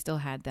wish I still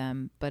had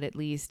them, but at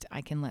least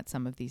I can let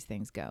some of these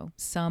things go?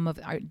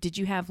 Did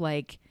you have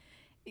like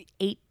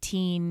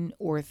 18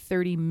 or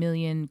 30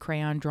 million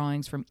crayon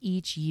drawings from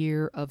each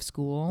year of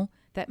school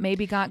that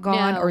maybe got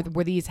gone? No. Or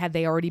had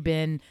they already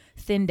been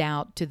thinned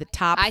out to the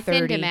top 30? I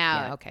thinned them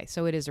out. Yeah, okay,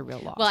 so it is a real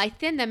loss. Well, I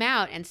thinned them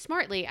out, and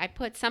smartly, I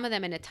put some of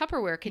them in a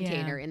Tupperware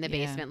container in the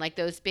basement, like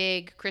those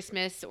big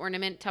Christmas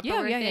ornament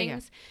Tupperware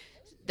things.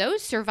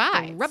 Those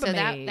survived. So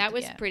that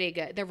was pretty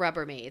good. The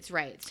Rubbermaids,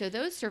 right. So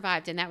those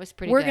survived, and that was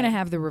pretty good. We're going to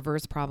have the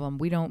reverse problem.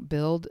 We don't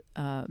build,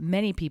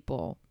 many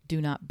people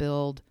do not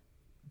build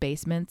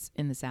basements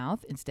in the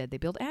South. Instead, they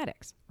build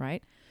attics,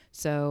 right?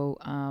 So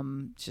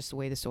it's just the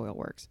way the soil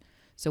works.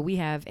 So we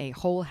have a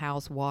whole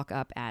house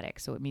walk-up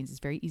attic. So it means it's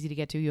very easy to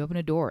get to. You open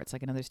a door, it's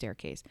like another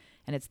staircase.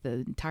 And it's the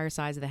entire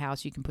size of the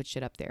house. You can put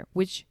shit up there,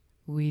 which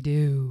we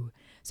do.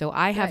 So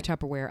I have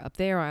Tupperware up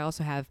there. I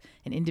also have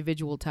an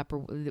individual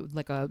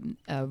like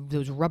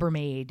those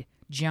Rubbermaid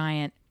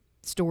giant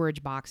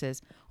storage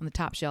boxes on the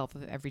top shelf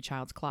of every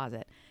child's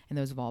closet. And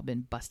those have all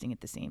been busting at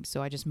the seams.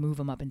 So I just move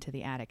them up into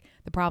the attic.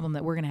 The problem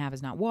that we're going to have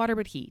is not water,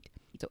 but heat.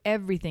 So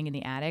everything in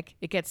the attic,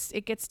 it gets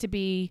to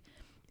be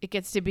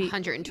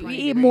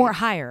 120 more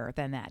higher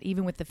than that,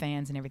 even with the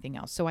fans and everything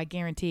else. So I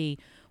guarantee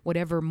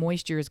whatever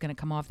moisture is going to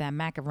come off that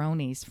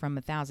macaronis from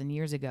 1,000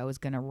 years ago is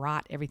going to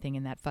rot everything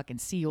in that fucking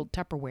sealed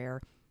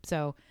Tupperware.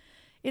 So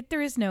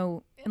there is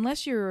no,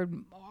 unless you're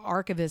an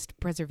archivist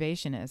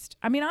preservationist.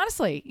 I mean,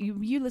 honestly,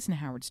 you listen to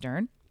Howard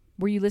Stern.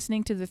 Were you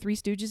listening to the Three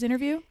Stooges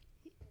interview?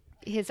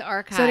 His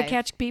archive. So to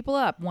catch people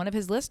up, one of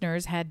his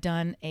listeners had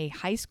done a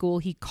high school.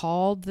 He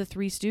called the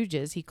Three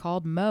Stooges. He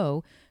called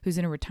Mo, who's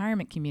in a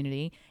retirement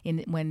community.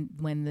 When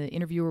the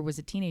interviewer was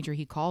a teenager,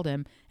 he called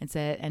him and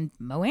said, and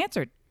Mo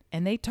answered,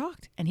 and they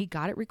talked, and he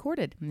got it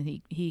recorded.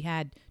 And he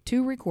had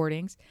 2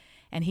 recordings,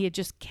 and he had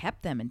just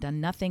kept them and done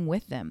nothing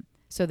with them.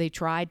 So they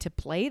tried to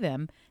play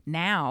them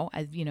now,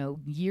 as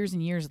years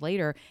and years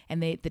later,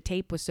 and the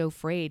tape was so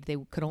frayed they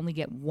could only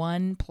get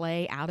 1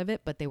 play out of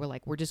it. But they were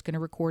like, "We're just going to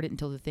record it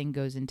until the thing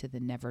goes into the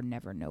never,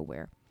 never,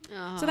 nowhere."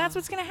 So that's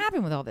what's going to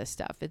happen with all this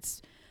stuff.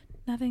 It's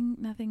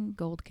nothing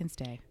gold can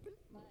stay.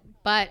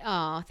 But,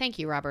 thank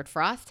you, Robert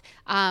Frost.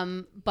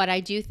 But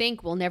I do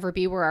think we'll never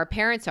be where our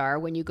parents are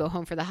when you go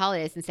home for the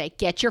holidays and say,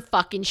 "Get your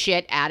fucking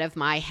shit out of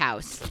my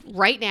house.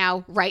 Right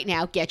now,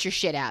 get your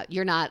shit out.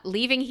 You're not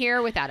leaving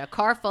here without a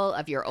car full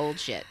of your old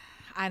shit."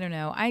 I don't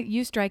know.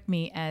 You strike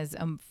me as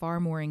a far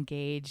more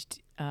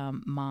engaged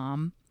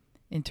mom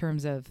in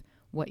terms of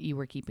what you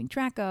were keeping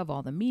track of,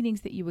 all the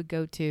meetings that you would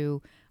go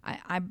to.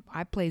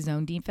 I play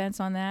zone defense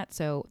on that.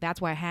 So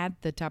that's why I had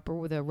the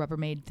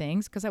Rubbermaid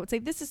things, because I would say,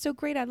 "This is so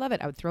great. I love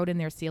it." I would throw it in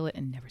there, seal it,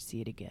 and never see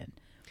it again.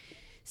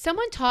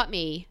 Someone taught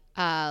me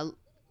a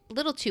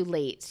little too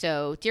late.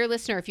 So, dear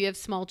listener, if you have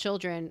small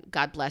children,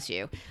 God bless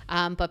you.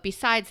 But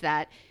besides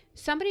that,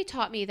 somebody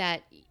taught me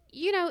that,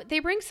 they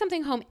bring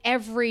something home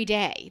every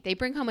day. They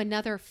bring home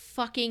another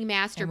fucking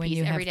masterpiece every day.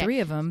 And when you have 3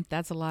 of them,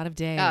 that's a lot of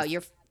days. Oh,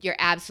 you're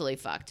absolutely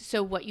fucked.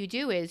 So what you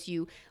do is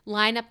you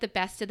line up the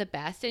best of the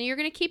best, and you're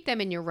going to keep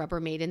them in your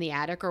Rubbermaid in the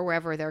attic or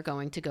wherever they're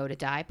going to go to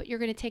die, but you're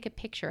going to take a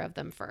picture of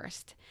them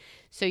first.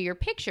 So your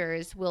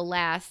pictures will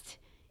last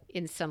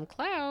in some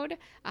cloud,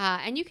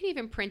 and you can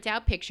even print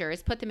out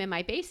pictures, put them in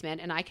my basement,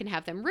 and I can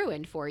have them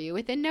ruined for you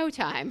within no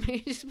time.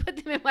 You just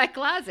put them in my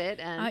closet.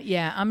 And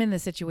yeah, I'm in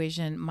this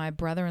situation. My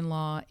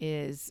brother-in-law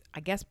is, I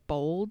guess,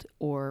 bold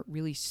or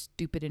really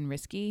stupid and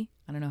risky.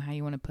 I don't know how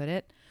you want to put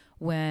it.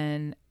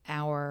 When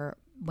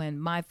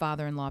my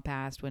father-in-law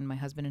passed, when my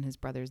husband and his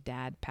brother's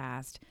dad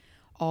passed,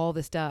 all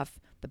the stuff,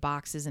 the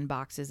boxes and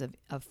boxes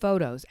of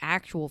photos,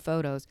 actual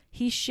photos,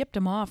 he shipped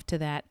them off to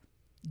that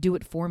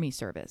do-it-for-me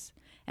service.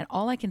 And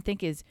all I can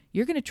think is,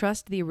 you're going to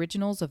trust the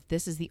originals of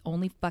this is the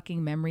only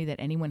fucking memory that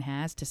anyone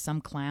has to some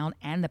clown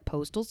and the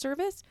postal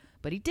service?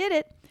 but he did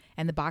it.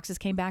 And the boxes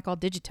came back all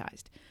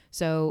digitized.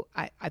 So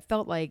I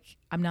felt like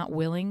I'm not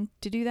willing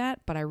to do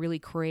that, but I really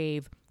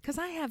crave, because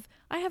I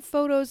have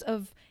photos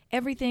of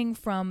everything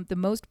from the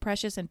most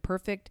precious and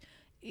perfect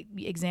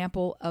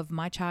example of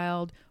my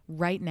child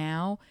right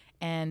now,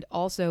 and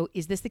also,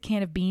 is this the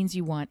can of beans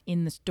you want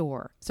in the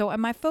store? So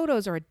my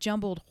photos are a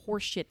jumbled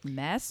horseshit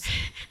mess.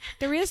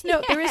 There is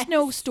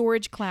no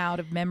storage cloud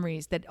of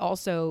memories that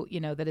also,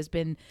 that has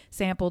been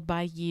sampled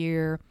by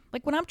year.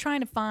 Like when I'm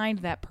trying to find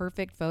that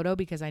perfect photo,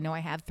 because I know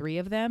I have 3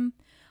 of them,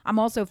 I'm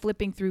also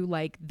flipping through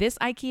like this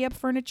IKEA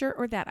furniture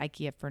or that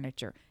IKEA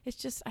furniture. It's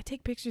just, I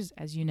take pictures,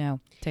 as you know.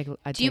 Do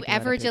you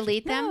ever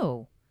delete them?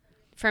 No.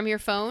 From your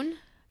phone?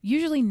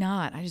 Usually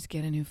not. I just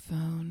get a new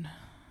phone.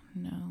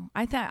 No,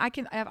 I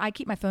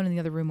keep my phone in the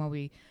other room while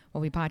we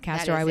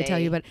podcast, or I would tell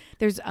you. But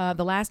there's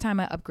the last time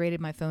I upgraded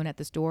my phone at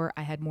the store,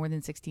 I had more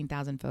than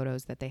 16,000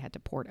 photos that they had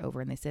to port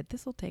over, and they said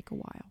this will take a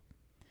while.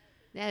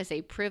 That is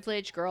a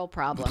privileged girl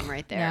problem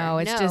right there. No,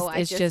 it's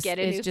just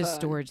phone.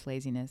 storage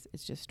laziness.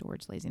 It's just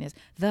storage laziness.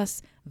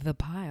 Thus, the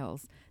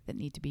piles that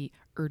need to be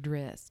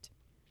addressed.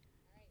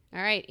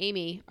 All right,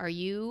 Amy, are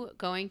you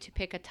going to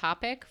pick a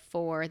topic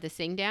for the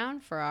sing down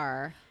for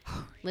our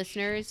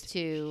listeners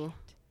to?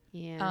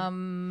 Yeah.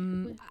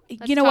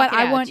 You know what?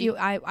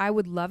 I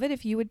would love it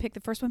if you would pick the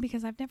first one,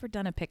 because I've never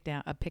done a pick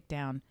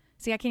down.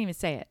 See, I can't even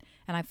say it.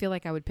 And I feel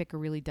like I would pick a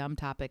really dumb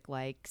topic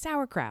like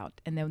sauerkraut,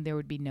 and then there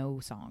would be no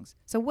songs.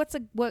 So what's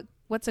a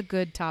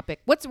good topic?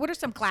 What are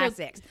some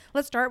classics?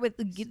 Let's start with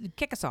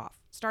kick us off.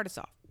 Start us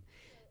off.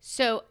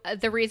 So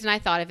the reason I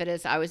thought of it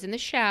is I was in the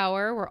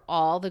shower where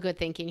all the good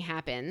thinking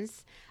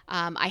happens.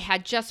 I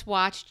had just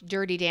watched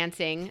Dirty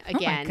Dancing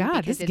again. Oh my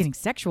God, this is getting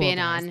sexual. Been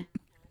on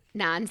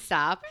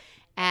nonstop.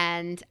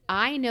 And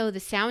I know the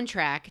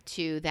soundtrack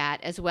to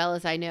that as well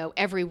as I know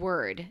every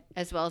word,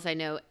 as well as I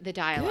know the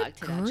dialogue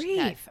to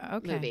that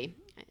movie.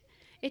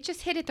 It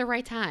just hit at the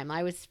right time.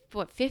 I was,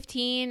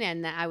 15?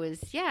 And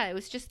it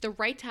was just the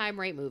right time,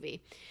 right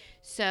movie.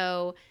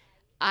 So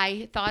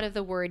I thought of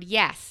the word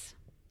yes.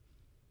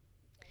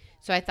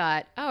 So I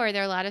thought, are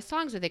there a lot of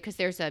songs with it? Because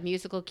there's a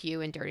musical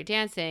cue in Dirty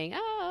Dancing.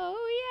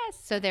 Oh, yes.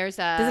 So there's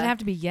a... Does it have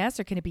to be yes,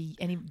 or can it be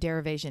any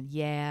derivation?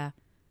 Yeah.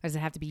 Or does it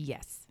have to be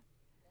yes?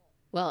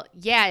 Well,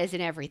 yeah is in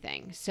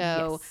everything.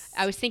 So yes.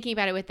 I was thinking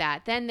about it with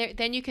that.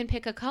 Then you can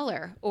pick a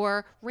color,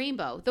 or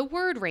rainbow, the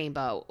word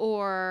rainbow,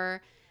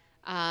 or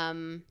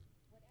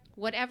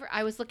whatever.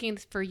 I was looking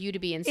for you to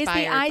be inspired by.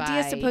 Is the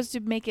idea supposed to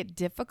make it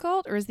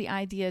difficult, or is the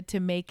idea to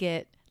make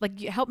it,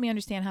 like, help me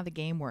understand how the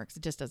game works?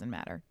 It just doesn't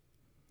matter.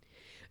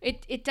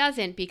 It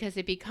doesn't, because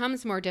it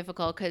becomes more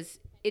difficult because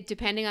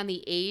depending on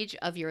the age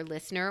of your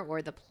listener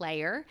or the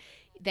player,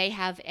 they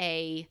have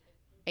a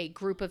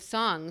group of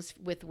songs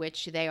with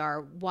which they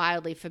are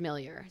wildly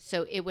familiar.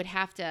 So they'd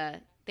have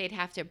to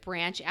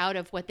branch out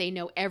of what they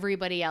know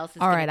everybody else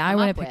is. All right, I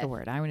want to pick a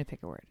word. I want to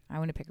pick a word.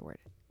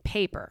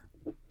 Paper.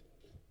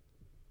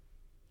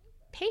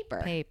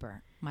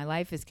 Paper. My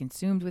life is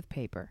consumed with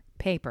paper.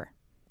 Paper.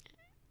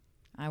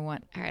 All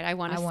right, I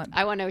want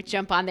to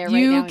jump on there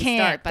right now and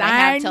start, but I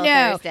have till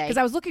Thursday. Because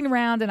I was looking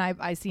around and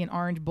I see an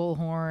orange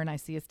bullhorn, I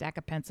see a stack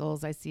of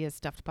pencils, I see a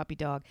stuffed puppy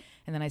dog,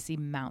 and then I see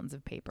mountains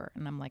of paper,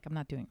 and I'm like, I'm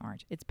not doing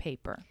orange. It's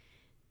paper.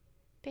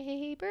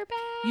 Paper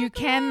bag. You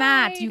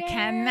cannot. All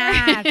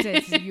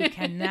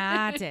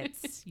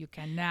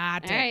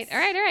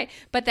right.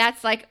 But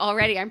that's like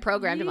already I'm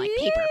programmed. I'm like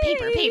paper.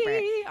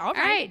 All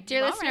right,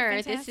 dear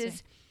listener, this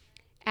is.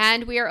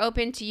 And we are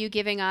open to you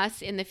giving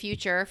us in the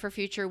future, for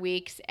future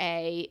weeks,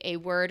 a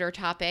word or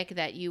topic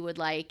that you would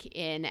like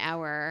in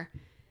our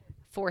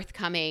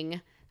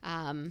forthcoming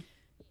game.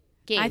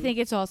 I think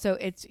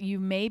you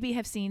maybe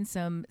have seen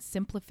some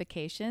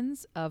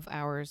simplifications of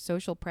our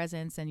social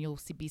presence, and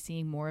you'll be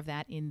seeing more of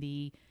that in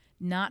the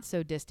not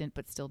so distant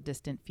but still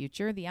distant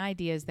future. The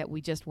idea is that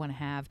we just want to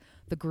have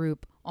the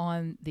group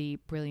on the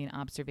Brilliant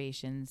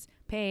Observations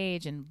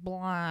page and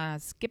blah,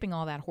 skipping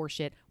all that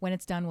horseshit. When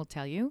it's done, we'll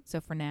tell you.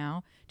 So for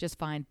now, just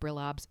find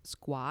Brillobs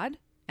Squad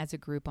as a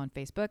group on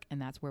Facebook, and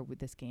that's where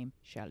this game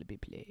shall be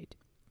played.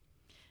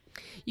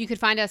 You could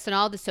find us on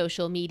all the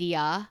social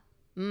media,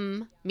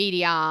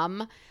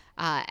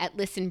 at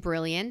Listen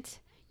Brilliant.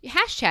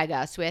 Hashtag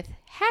us with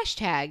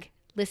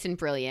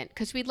 #ListenBrilliant,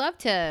 because we'd love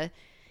to,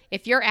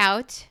 if you're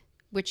out,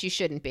 which you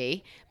shouldn't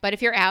be, but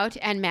if you're out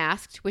and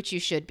masked, which you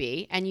should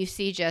be, and you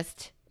see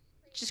just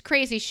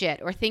crazy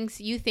shit or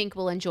things you think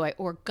we'll enjoy,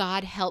 or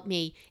God help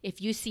me,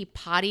 if you see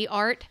potty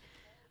art,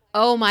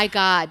 oh my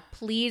God,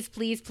 please,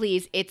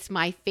 it's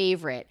my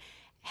favorite.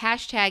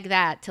 Hashtag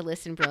that to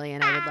Listen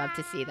Brilliant. I would love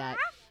to see that.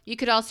 You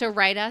could also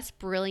write us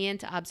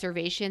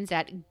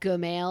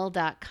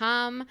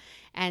brilliantobservations@gmail.com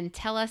and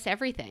tell us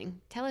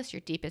everything. Tell us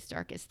your deepest,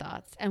 darkest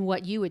thoughts and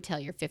what you would tell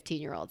your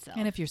 15-year-old self.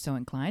 And if you're so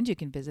inclined, you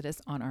can visit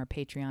us on our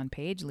Patreon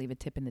page. Leave a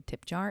tip in the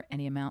tip jar.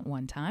 Any amount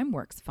one time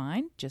works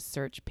fine. Just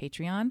search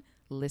Patreon,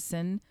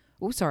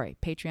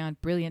 Patreon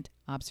Brilliant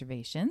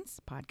Observations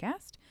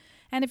Podcast.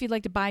 And if you'd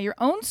like to buy your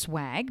own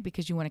swag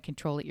because you want to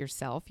control it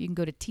yourself, you can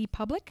go to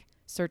TeePublic,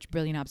 search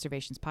Brilliant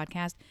Observations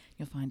Podcast.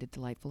 You'll find a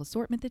delightful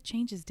assortment that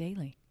changes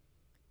daily.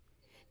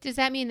 Does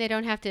that mean they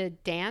don't have to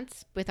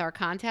dance with our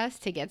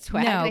contest to get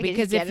swag? No, They can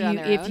because just get it on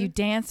their if own? you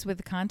dance with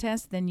the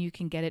contest, then you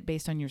can get it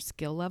based on your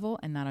skill level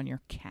and not on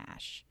your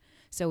cash.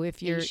 So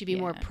if Yeah, you're, you should be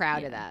more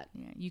proud of that.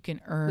 Yeah, you can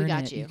earn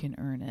got it. you. You can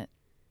earn it.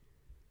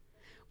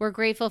 We're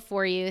grateful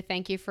for you.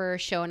 Thank you for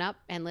showing up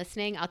and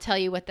listening. I'll tell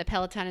you what the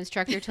Peloton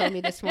instructor told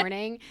me this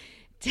morning.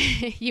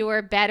 You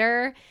are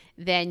better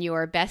than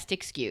your best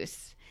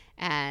excuse.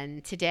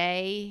 And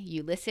today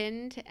you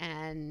listened,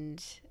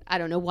 and I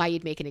don't know why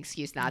you'd make an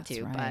excuse not That's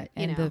to, right.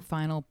 but and the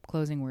final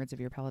closing words of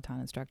your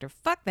Peloton instructor: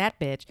 "Fuck that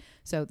bitch."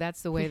 So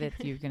that's the way that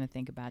you're going to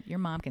think about it. Your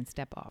mom can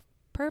step off.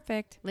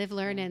 Perfect. live,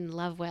 learn, and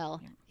love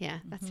well. Yeah,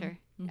 that's her.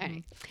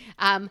 Mm-hmm.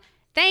 All right.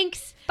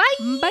 Thanks.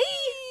 Bye. Bye.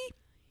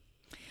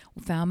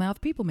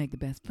 Foul-mouthed people make the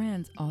best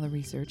friends. All the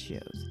research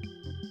shows.